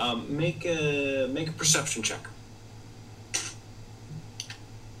 Make a perception check.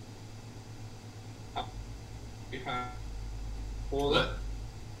 Hold it.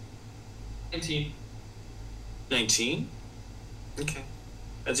 19. 19? Okay.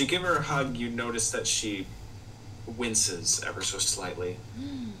 As you give her a hug, you notice that she winces ever so slightly.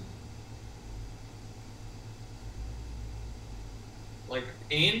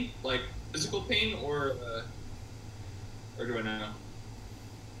 Pain? Physical pain, or do I not know?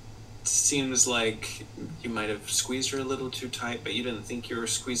 It seems like you might have squeezed her a little too tight, but you didn't think you were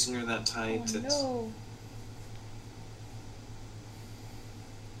squeezing her that tight. Oh,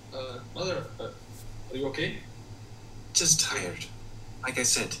 no. Mother, are you okay? Just tired. Like I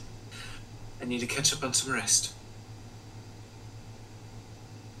said, I need to catch up on some rest.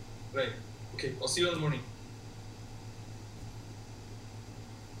 Right. Okay, I'll see you in the morning.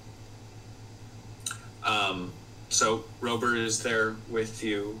 So Rober is there with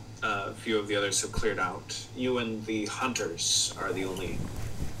you. A few of the others have cleared out. You and the hunters are the only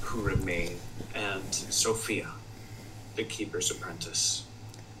who remain, and Sophia, the keeper's apprentice.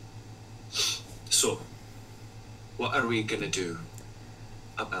 So, what are we gonna do?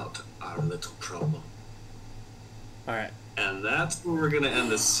 about our little problem. All right. And that's where we're going to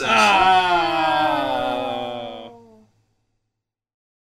end this session. Ah!